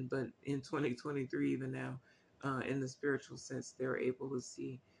even, but in 2023 even now, in the spiritual sense, they're able to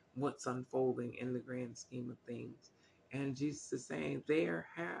see what's unfolding in the grand scheme of things. And Jesus is saying they're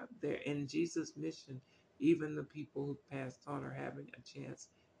in Jesus' mission. Even the people who passed on are having a chance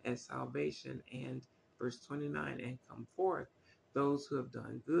at salvation. And verse 29, and come forth those who have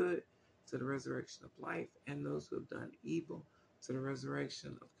done good to the resurrection of life, and those who have done evil to the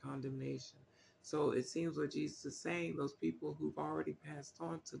resurrection of condemnation. So it seems what Jesus is saying, those people who've already passed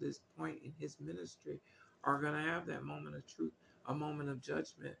on to this point in his ministry are going to have that moment of truth, a moment of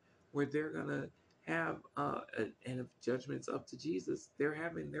judgment, where they're going to have, and if judgment's up to Jesus, they're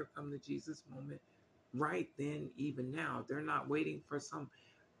having their come to Jesus moment right then, even now. They're not waiting for some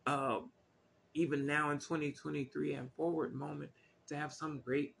uh, even now in 2023 and forward moment to have some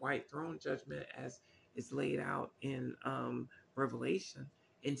great white throne judgment as is laid out in Revelation.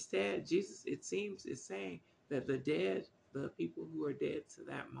 Instead, Jesus, it seems, is saying that the dead, the people who are dead to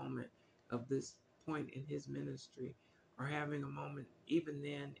that moment of this point in his ministry, are having a moment even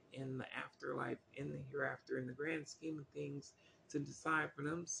then in the afterlife, in the hereafter, in the grand scheme of things, to decide for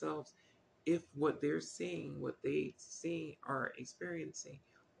themselves if what they're seeing, what they see are experiencing,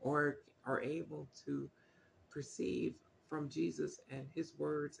 or are able to perceive from Jesus and his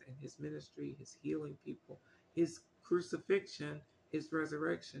words and his ministry, his healing people, his crucifixion, his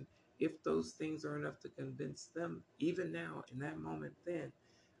resurrection, if those things are enough to convince them, even now in that moment, then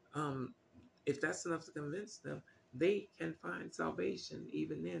um, if that's enough to convince them, they can find salvation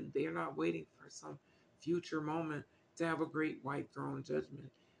even then. They are not waiting for some future moment to have a great white throne judgment.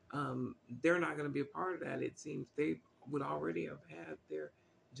 They're not going to be a part of that. It seems they would already have had their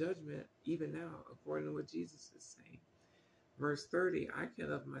judgment even now, according to what Jesus is saying. Verse 30, I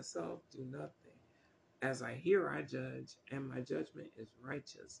can of myself do nothing. As I hear, I judge, and my judgment is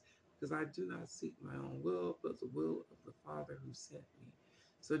righteous, because I do not seek my own will, but the will of the Father who sent me.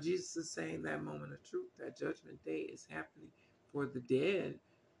 So Jesus is saying that moment of truth, that judgment day is happening for the dead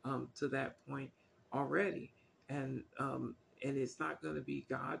to that point already. And it's not going to be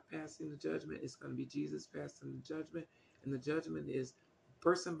God passing the judgment. It's going to be Jesus passing the judgment. And the judgment is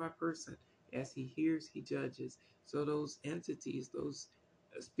person by person. As he hears, he judges. So those entities, those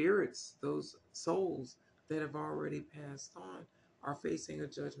spirits, those souls that have already passed on are facing a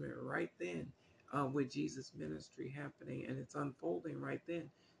judgment right then, with Jesus' ministry happening, and it's unfolding right then.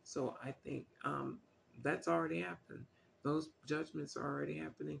 So I think that's already happened. Those judgments are already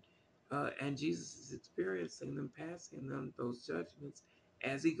happening And Jesus is experiencing them, passing them those judgments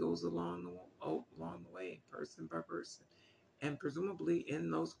as he goes along the way, person by person, and presumably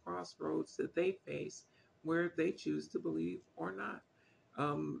in those crossroads that they face, where they choose to believe or not.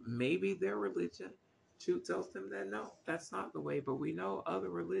 Maybe their religion tells them that no, that's not the way. But we know other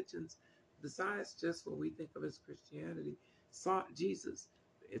religions, besides just what we think of as Christianity, sought Jesus.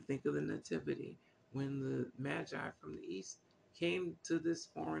 Think of the Nativity, when the Magi from the East came to this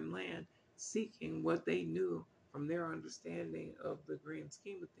foreign land seeking what they knew from their understanding of the grand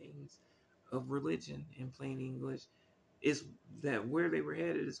scheme of things, of religion in plain English, is that where they were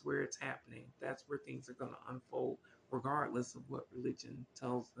headed is where it's happening. That's where things are going to unfold, regardless of what religion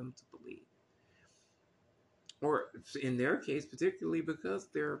tells them to believe. Or in their case, particularly because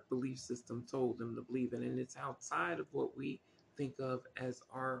their belief system told them to believe in, and it's outside of what we think of as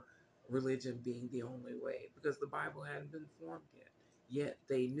our religion being the only way, because the Bible hadn't been formed yet. Yet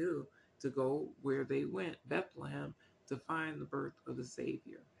they knew to go where they went, Bethlehem, to find the birth of the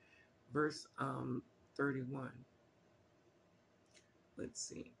Savior. Verse 31. Let's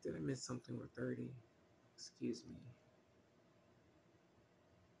see. Did I miss something with 30? Excuse me.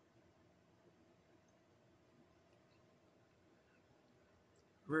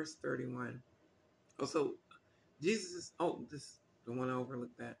 Verse 31. Oh, so Jesus is, this, the one I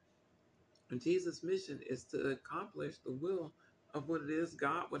overlooked that. And Jesus' mission is to accomplish the will of what it is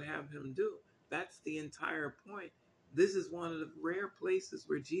God would have him do. That's the entire point. This is one of the rare places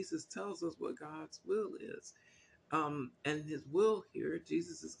where Jesus tells us what God's will is. And his will here,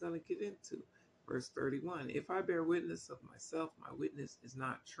 Jesus is going to get into. Verse 31, if I bear witness of myself, my witness is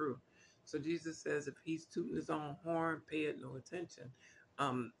not true. So Jesus says if he's tooting his own horn, pay it no attention.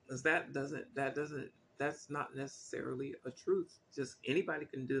 Because that's not necessarily a truth. Just anybody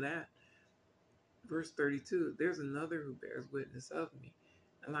can do that. Verse 32, there's another who bears witness of me,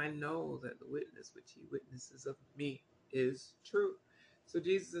 and I know that the witness which he witnesses of me is true. So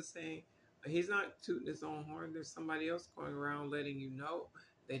Jesus is saying he's not tooting his own horn. There's somebody else going around letting you know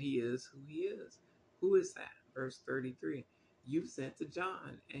that he is who he is. Who is that? Verse 33, you've sent to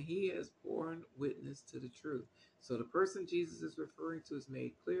John, and he has borne witness to the truth. So the person Jesus is referring to is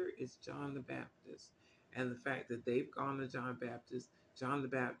made clear. It's John the Baptist. And the fact that they've gone to John the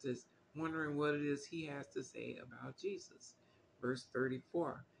Baptist, wondering what it is he has to say about Jesus. Verse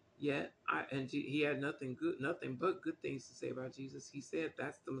 34. Yet he had nothing but good things to say about Jesus. He said,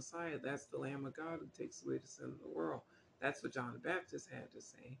 that's the Messiah, that's the Lamb of God who takes away the sin of the world. That's what John the Baptist had to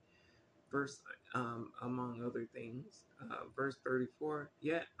say. Verse, among other things, verse 34.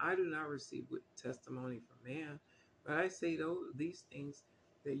 Yet I do not receive testimony from man, but I say these things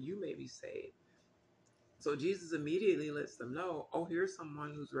that you may be saved. So Jesus immediately lets them know, oh, here's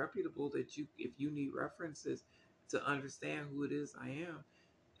someone who's reputable that if you need references to understand who it is I am,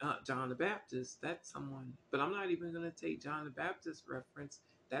 John the Baptist, that's someone. But I'm not even going to take John the Baptist reference.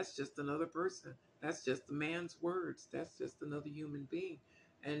 That's just another person. That's just the man's words. That's just another human being.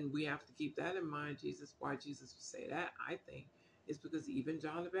 And we have to keep that in mind. Why Jesus would say that, I think, is because even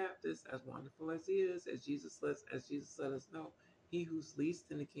John the Baptist, as wonderful as he is, as Jesus let us know, he who's least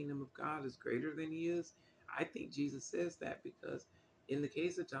in the kingdom of God is greater than he is. I think Jesus says that because in the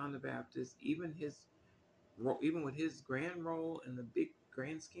case of John the Baptist, even with his grand role in the big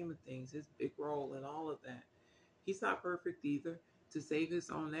grand scheme of things, his big role in all of that, he's not perfect either. To save his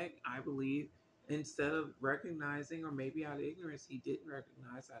own neck, I believe, instead of recognizing, or maybe out of ignorance, he didn't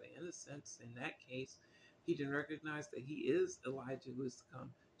recognize, out of innocence in that case, he didn't recognize that he is Elijah who is to come.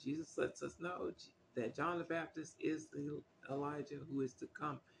 Jesus lets us know that John the Baptist is the Elijah who is to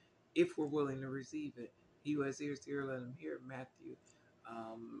come, if we're willing to receive it. He who has ears to hear, let him hear. Matthew,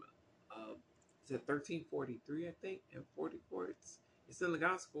 um, uh, is it 13:43, I think, and 44? It's in the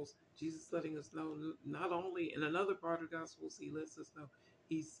Gospels. Jesus letting us know, not only in another part of the Gospels, he lets us know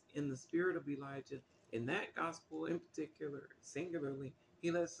he's in the spirit of Elijah. In that Gospel in particular, singularly, he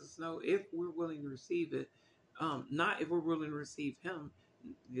lets us know if we're willing to receive it, not if we're willing to receive him.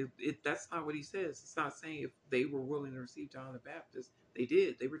 That's not what he says. It's not saying if they were willing to receive John the Baptist. They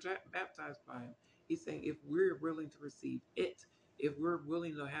did. They were baptized by him. He's saying if we're willing to receive it, if we're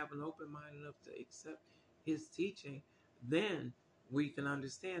willing to have an open mind enough to accept his teaching, then we can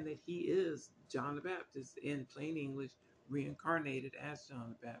understand that he is John the Baptist, in plain English, reincarnated as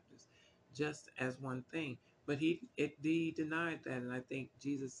John the Baptist, just as one thing. But he denied that, and I think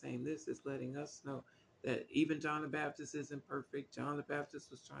Jesus saying this is letting us know that even John the Baptist isn't perfect. John the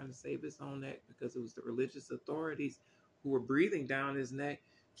Baptist was trying to save his own neck because it was the religious authorities who were breathing down his neck,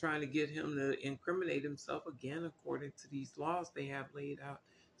 trying to get him to incriminate himself again according to these laws they have laid out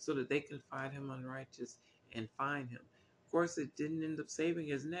so that they can find him unrighteous and fine him. course, it didn't end up saving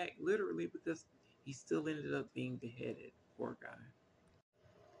his neck, literally, because he still ended up being beheaded. Poor guy.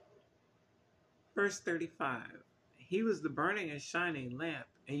 Verse 35. He was the burning and shining lamp,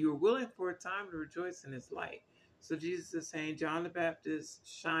 and you were willing for a time to rejoice in his light. So Jesus is saying John the Baptist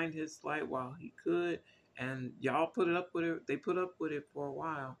shined his light while he could, and y'all put it up with it. They put up with it for a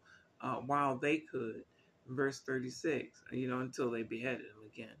while they could. Verse 36, until they beheaded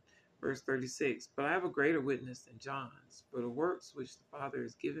him again. Verse 36, but I have a greater witness than John's, for the works which the Father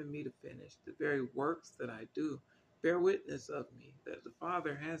has given me to finish, the very works that I do, bear witness of me, that the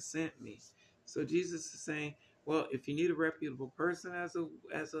Father has sent me. So Jesus is saying, well, if you need a reputable person as a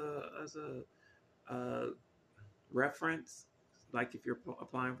reference, like if you're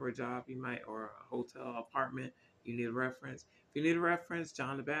applying for a job, you might, or a hotel apartment, you need a reference. If you need a reference,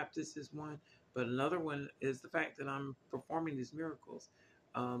 John the Baptist is one, but another one is the fact that I'm performing these miracles.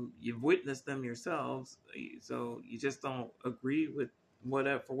 You've witnessed them yourselves, so you just don't agree with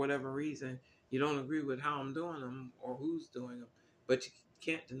whatever, for whatever reason. You don't agree with how I'm doing them or who's doing them, but you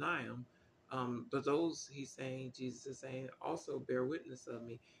can't deny them. But those, Jesus is saying, also bear witness of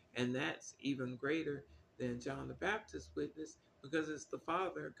me, and that's even greater than John the Baptist witness, because it's the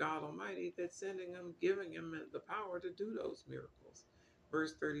Father, God Almighty, that's sending him, giving him the power to do those miracles.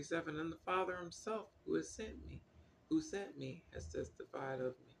 Verse 37, and the Father himself who sent me, has testified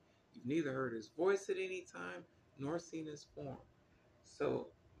of me. You've neither heard his voice at any time, nor seen his form. So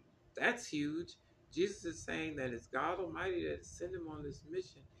that's huge. Jesus is saying that it's God Almighty that sent him on this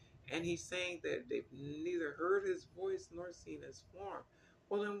mission. And he's saying that they've neither heard his voice nor seen his form.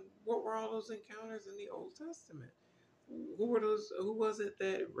 Well, then what were all those encounters in the Old Testament? Who were those? Who was it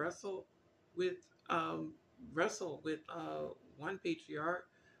that with wrestled with one patriarch,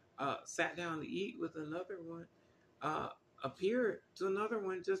 sat down to eat with another one, uh, appeared to another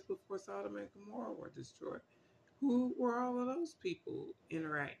one just before Sodom and Gomorrah were destroyed? Who were all of those people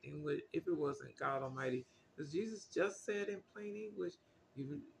interacting with if it wasn't God Almighty? Because Jesus just said in plain English,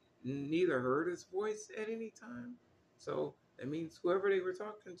 you neither heard his voice at any time. So that means whoever they were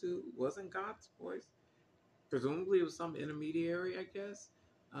talking to wasn't God's voice. Presumably it was some intermediary, I guess,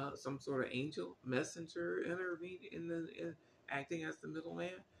 some sort of angel messenger intervened acting as the middleman.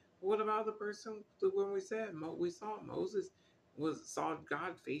 What about the person when we saw Moses saw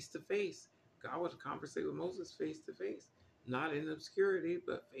God face to face? God would conversate with Moses face to face, not in obscurity,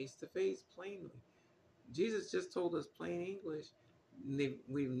 but face to face, plainly. Jesus just told us plain English.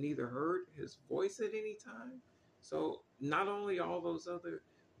 We've neither heard his voice at any time. So not only all those other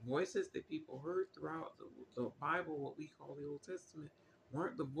voices that people heard throughout the Bible, what we call the Old Testament,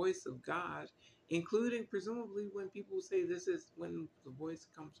 weren't the voice of God, including presumably when people say this is when the voice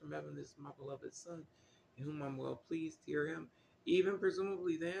comes from heaven, this is my beloved Son, in whom I'm well pleased, hear him. Even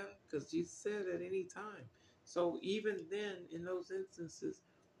presumably then, because Jesus said at any time. So even then, in those instances,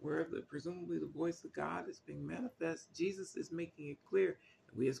 where presumably the voice of God is being manifest, Jesus is making it clear.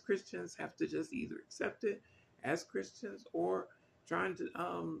 We as Christians have to just either accept it as Christians or trying to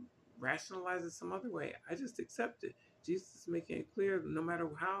rationalize it some other way. I just accept it. Jesus is making it clear that no matter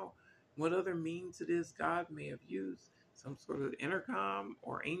what other means it is God may have used, some sort of intercom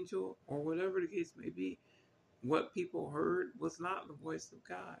or angel or whatever the case may be, what people heard was not the voice of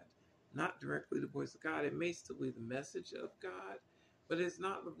God, not directly the voice of God. It may still be the message of God, but it's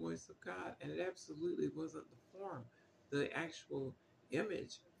not the voice of God, and it absolutely wasn't the form, the actual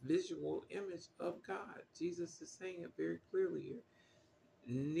image, visual image of God. Jesus is saying it very clearly here.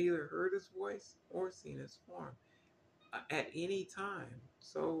 Neither heard his voice or seen his form at any time.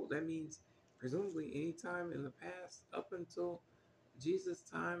 So that means presumably any time in the past up until Jesus'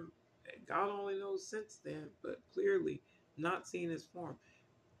 time. God only knows since then, but clearly not seen his form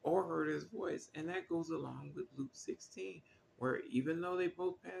or heard his voice. And that goes along with Luke 16, where even though they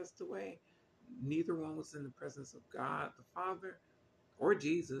both passed away, neither one was in the presence of God the Father or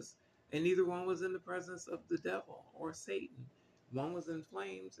Jesus, and neither one was in the presence of the devil or Satan. One was in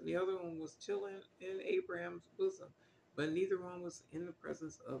flames, and the other one was chilling in Abraham's bosom. But neither one was in the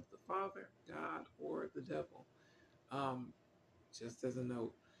presence of the Father, God, or the devil. Just as a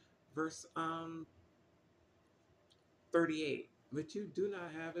note. Verse 38, but you do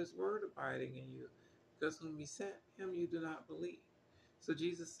not have his word abiding in you, because whom he sent, him you do not believe. So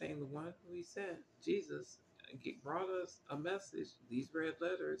Jesus saying the one who he sent, Jesus, brought us a message, these red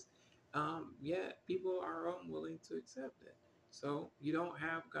letters, yet people are unwilling to accept it. So you don't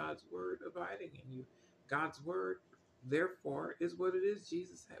have God's word abiding in you. God's word, therefore, is what it is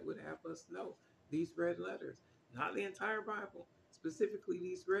Jesus would have us know. These red letters, not the entire Bible, specifically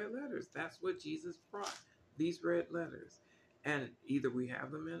these red letters. That's what Jesus brought, these red letters. And either we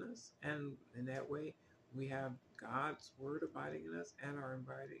have them in us, and in that way, We have God's word abiding in us and are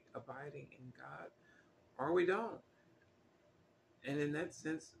abiding in God, or we don't. And in that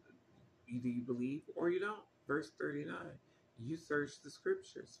sense, either you believe or you don't. Verse 39, you search the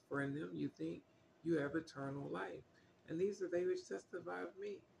scriptures, for in them you think you have eternal life. And these are they which testify of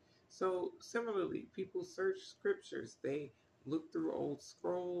me. So similarly, people search scriptures. They look through old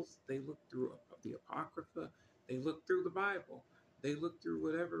scrolls. They look through the Apocrypha. They look through the Bible. They look through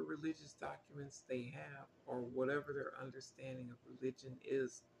whatever religious documents they have or whatever their understanding of religion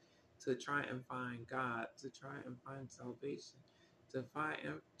is to try and find God, to try and find salvation, to try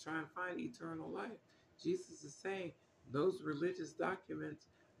and find eternal life. Jesus is saying those religious documents,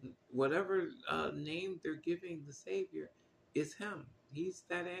 whatever name they're giving the Savior, is Him. He's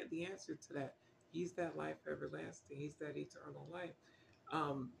the answer to that. He's that life everlasting. He's that eternal life.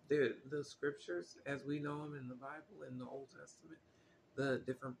 The scriptures, as we know them in the Bible, in the Old Testament, the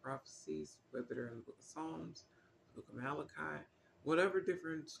different prophecies, whether they're in the book of Psalms, the book of Malachi, whatever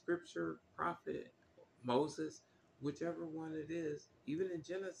different scripture, prophet, Moses, whichever one it is, even in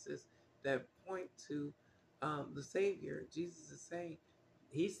Genesis, that point to the Savior. Jesus is saying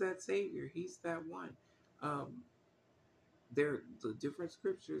He's that Savior. He's that one. Um, the different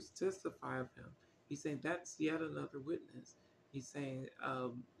scriptures testify of Him. He's saying that's yet another witness. He's saying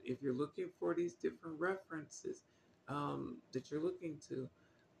if you're looking for these different references that you're looking to,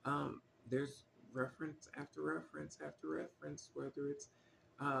 um, there's reference after reference after reference, whether it's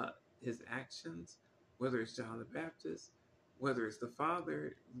uh, his actions, whether it's John the Baptist, whether it's the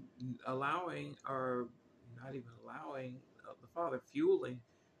Father allowing or not even allowing, the Father fueling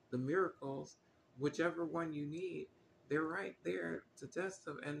the miracles, whichever one you need, they're right there to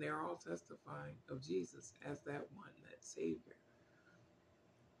testify, and they're all testifying of Jesus as that one, that Savior.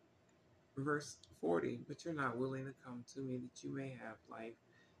 Verse 40, but you're not willing to come to me that you may have life.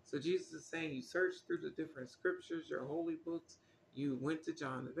 So Jesus is saying you search through the different scriptures, your holy books, you went to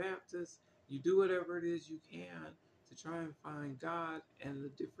John the Baptist, you do whatever it is you can to try and find God, and the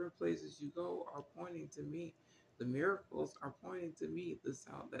different places you go are pointing to me. The miracles are pointing to me.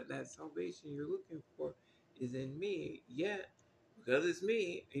 That salvation you're looking for is in me. Yet, because it's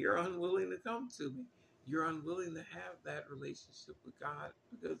me, you're unwilling to come to me. You're unwilling to have that relationship with God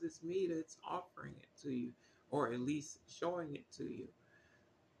because it's me that's offering it to you, or at least showing it to you.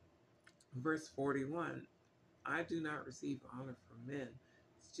 Verse 41, I do not receive honor from men.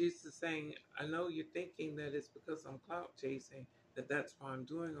 Jesus is saying, I know you're thinking that it's because I'm clout chasing, that's why I'm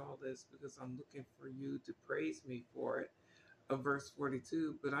doing all this, because I'm looking for you to praise me for it. Of verse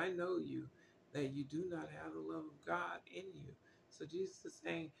 42, but I know you, that you do not have the love of God in you. So Jesus is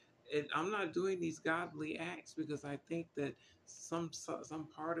saying, and I'm not doing these godly acts because I think that some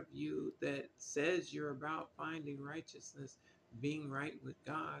part of you that says you're about finding righteousness, being right with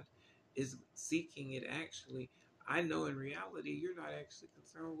God, is seeking it actually. I know in reality you're not actually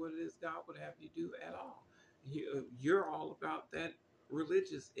concerned with what it is God would have you do at all. You're all about that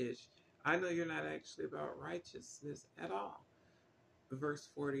religious ish. I know you're not actually about righteousness at all. Verse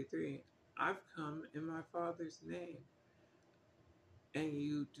 43, I've come in my Father's name, and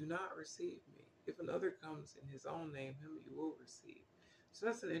you do not receive me. If another comes in his own name, him you will receive. So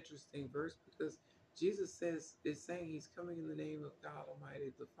that's an interesting verse because Jesus is saying he's coming in the name of God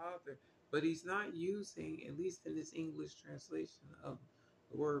Almighty, the Father, but he's not using, at least in this English translation of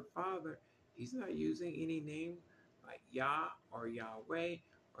the word Father, he's not using any name like Yah or Yahweh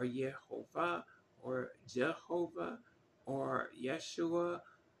or Yehovah or Jehovah or Yeshua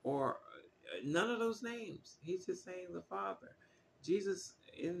or none of those names. He's just saying the Father. Jesus,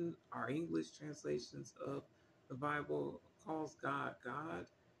 in our English translations of the Bible, calls God God.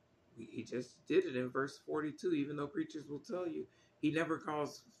 He just did it in verse 42, even though preachers will tell you he never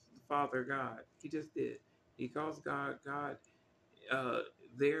calls the Father God. He just did. He calls God God uh,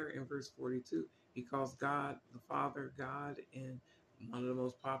 there in verse 42. He calls God the Father God in one of the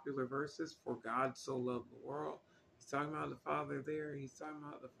most popular verses, for God so loved the world. He's talking about the Father there. He's talking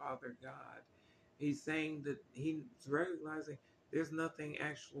about the Father God. He's saying that he's recognizing there's nothing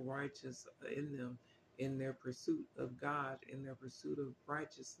actual righteous in them in their pursuit of God, in their pursuit of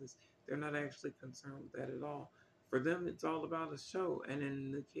righteousness. They're not actually concerned with that at all. For them, it's all about a show. And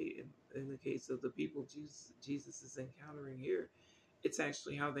in the case of the people Jesus is encountering here, it's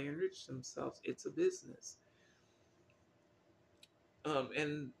actually how they enrich themselves. It's a business.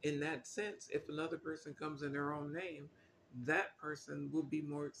 And in that sense, if another person comes in their own name, that person will be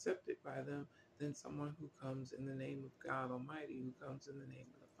more accepted by them than someone who comes in the name of God Almighty, who comes in the name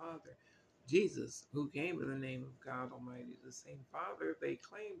of the Father. Jesus, who came in the name of God Almighty, the same Father they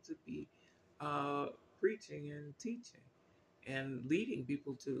claim to be preaching and teaching. and leading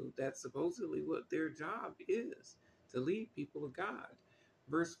people to. That's supposedly what their job is, to lead people to God.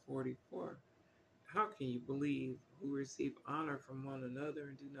 Verse 44. How can you believe who receive honor from one another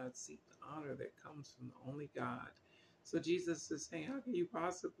and do not seek the honor that comes from the only God? So Jesus is saying, how can you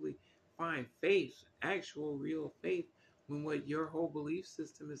possibly find faith, actual real faith, when what your whole belief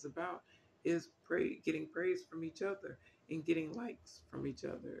system is about is getting praise from each other and getting likes from each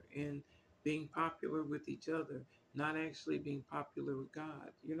other and being popular with each other, not actually being popular with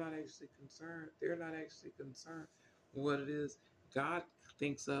God. You're not actually concerned. They're not actually concerned with what it is God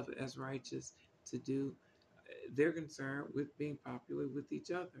thinks of as righteous to do. They're concerned with being popular with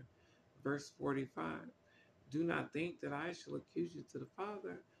each other. Verse 45. Do not think that I shall accuse you to the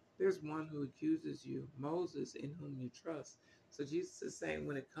Father. There's one who accuses you, Moses, in whom you trust. So Jesus is saying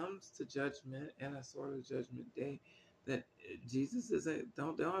when it comes to judgment and a sort of judgment day, that Jesus isn't,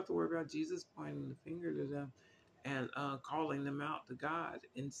 don't have to worry about Jesus pointing the finger to them and calling them out to God.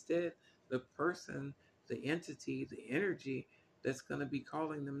 Instead, the person, the entity, the energy that's going to be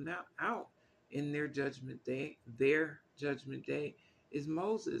calling them now out in their judgment day is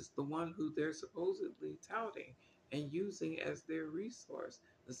Moses, the one who they're supposedly touting and using as their resource.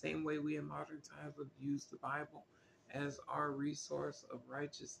 The same way we in modern times would use the Bible as our resource of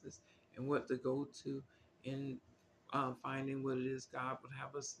righteousness and what to go to in finding what it is God would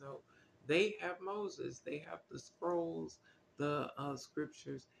have us know. They have Moses. They have the scrolls, the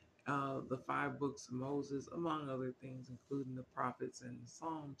scriptures, the 5 books of Moses, among other things, including the prophets and the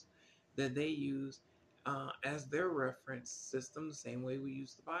Psalms, that they use as their reference system, the same way we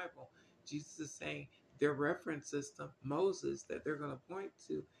use the Bible. Jesus is saying their reference system, Moses, that they're going to point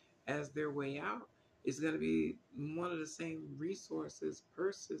to as their way out, is going to be one of the same resources,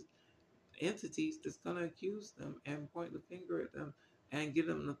 persons, entities that's going to accuse them and point the finger at them and give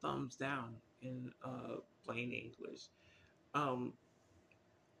them the thumbs down in plain English. Um,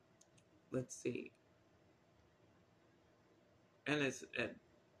 let's see. And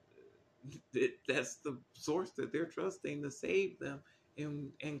that's the source that they're trusting to save them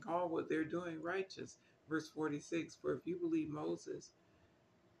and call what they're doing righteous. Verse 46, for if you believe Moses,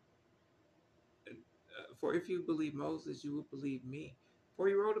 you will believe me, for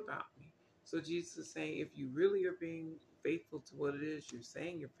he wrote about me. So Jesus is saying, if you really are being faithful to what it is you're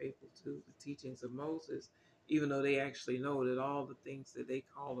saying you're faithful to, the teachings of Moses, even though they actually know that all the things that they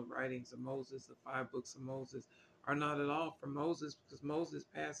call the writings of Moses, the 5 books of Moses, are not at all from Moses, because Moses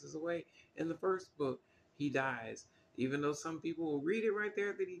passes away in the first book. He dies. Even though some people will read it right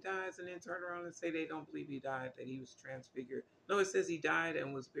there that he dies and then turn around and say they don't believe he died, that he was transfigured. No, it says he died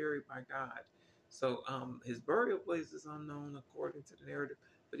and was buried by God. So his burial place is unknown according to the narrative,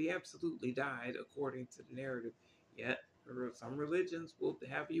 but he absolutely died according to the narrative. Yet some religions will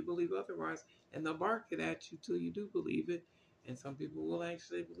have you believe otherwise, and they'll bark it at you till you do believe it. And some people will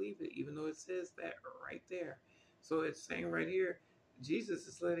actually believe it, even though it says that right there. So it's saying right here, Jesus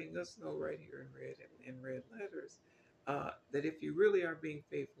is letting us know right here in red letters, that if you really are being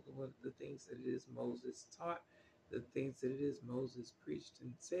faithful to what the things that it is Moses taught, the things that it is Moses preached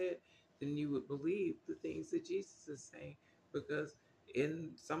and said, then you would believe the things that Jesus is saying. Because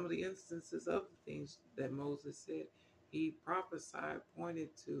in some of the instances of the things that Moses said, he prophesied, pointed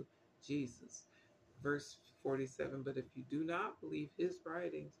to Jesus. Verse 47, but if you do not believe his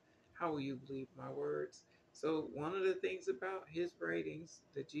writings, how will you believe my words? So one of the things about his writings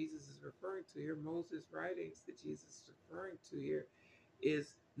that Jesus is referring to here, Moses' writings that Jesus is referring to here,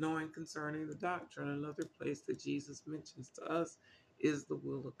 is knowing concerning the doctrine. Another place that Jesus mentions to us is the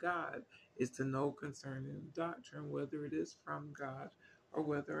will of God, is to know concerning the doctrine, whether it is from God or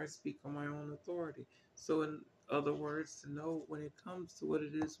whether I speak on my own authority. So in other words, to know when it comes to what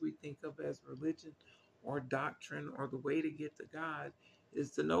it is we think of as religion or doctrine or the way to get to God,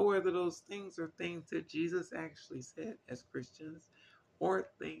 is to know whether those things are things that Jesus actually said as Christians or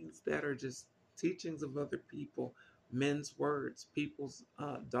things that are just teachings of other people, men's words, people's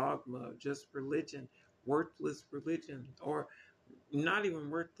dogma, just religion, worthless religion, or not even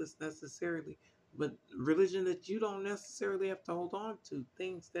worthless necessarily, but religion that you don't necessarily have to hold on to,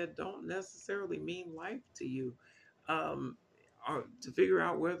 things that don't necessarily mean life to you. Um, or to figure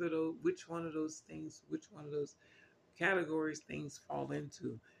out which one of those things, which one of those categories things fall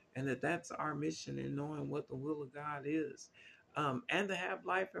into, and that's our mission in knowing what the will of God is, and to have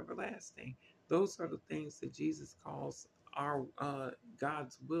life everlasting. Those are the things that Jesus calls our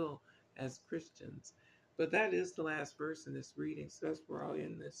God's will as Christians. But that is the last verse in this reading, so that's where I'll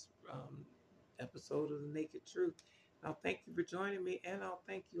end this episode of The Naked Truth. I'll thank you for joining me, and I'll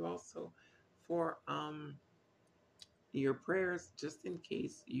thank you also for your prayers, just in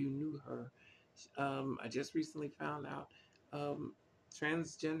case you knew her. I just recently found out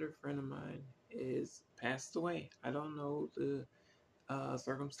transgender friend of mine is passed away. I don't know the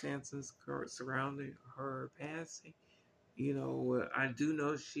circumstances surrounding her passing. You know, I do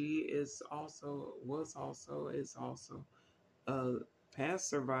know she is also a past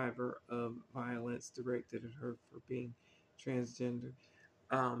survivor of violence directed at her for being transgender.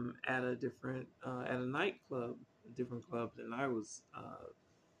 At a different at a nightclub, a different club than I was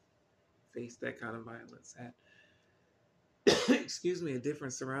faced that kind of violence at. Excuse me, a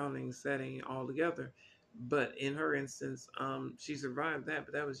different surrounding setting altogether. But in her instance, she survived that,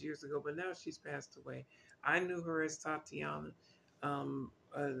 but that was years ago. But now she's passed away. I knew her as Tatiana,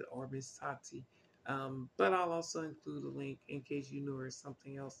 or Miss Tati. But I'll also include a link in case you knew her as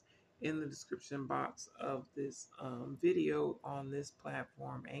something else in the description box of this video on this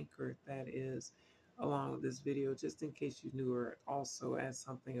platform, Anchor, that is, along with this video, just in case you knew her also as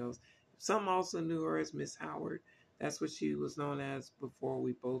something else. Some also knew her as Miss Howard. That's what she was known as before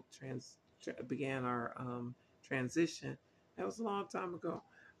we both began our transition. That was a long time ago,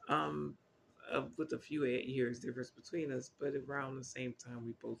 with a few 8 years difference between us, but around the same time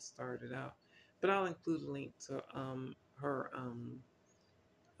we both started out. But I'll include a link to her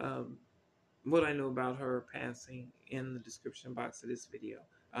um, what I know about her passing in the description box of this video,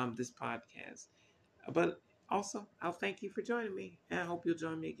 this podcast. But also, I'll thank you for joining me, and I hope you'll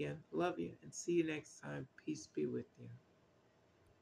join me again. Love you, and see you next time. Peace be with you.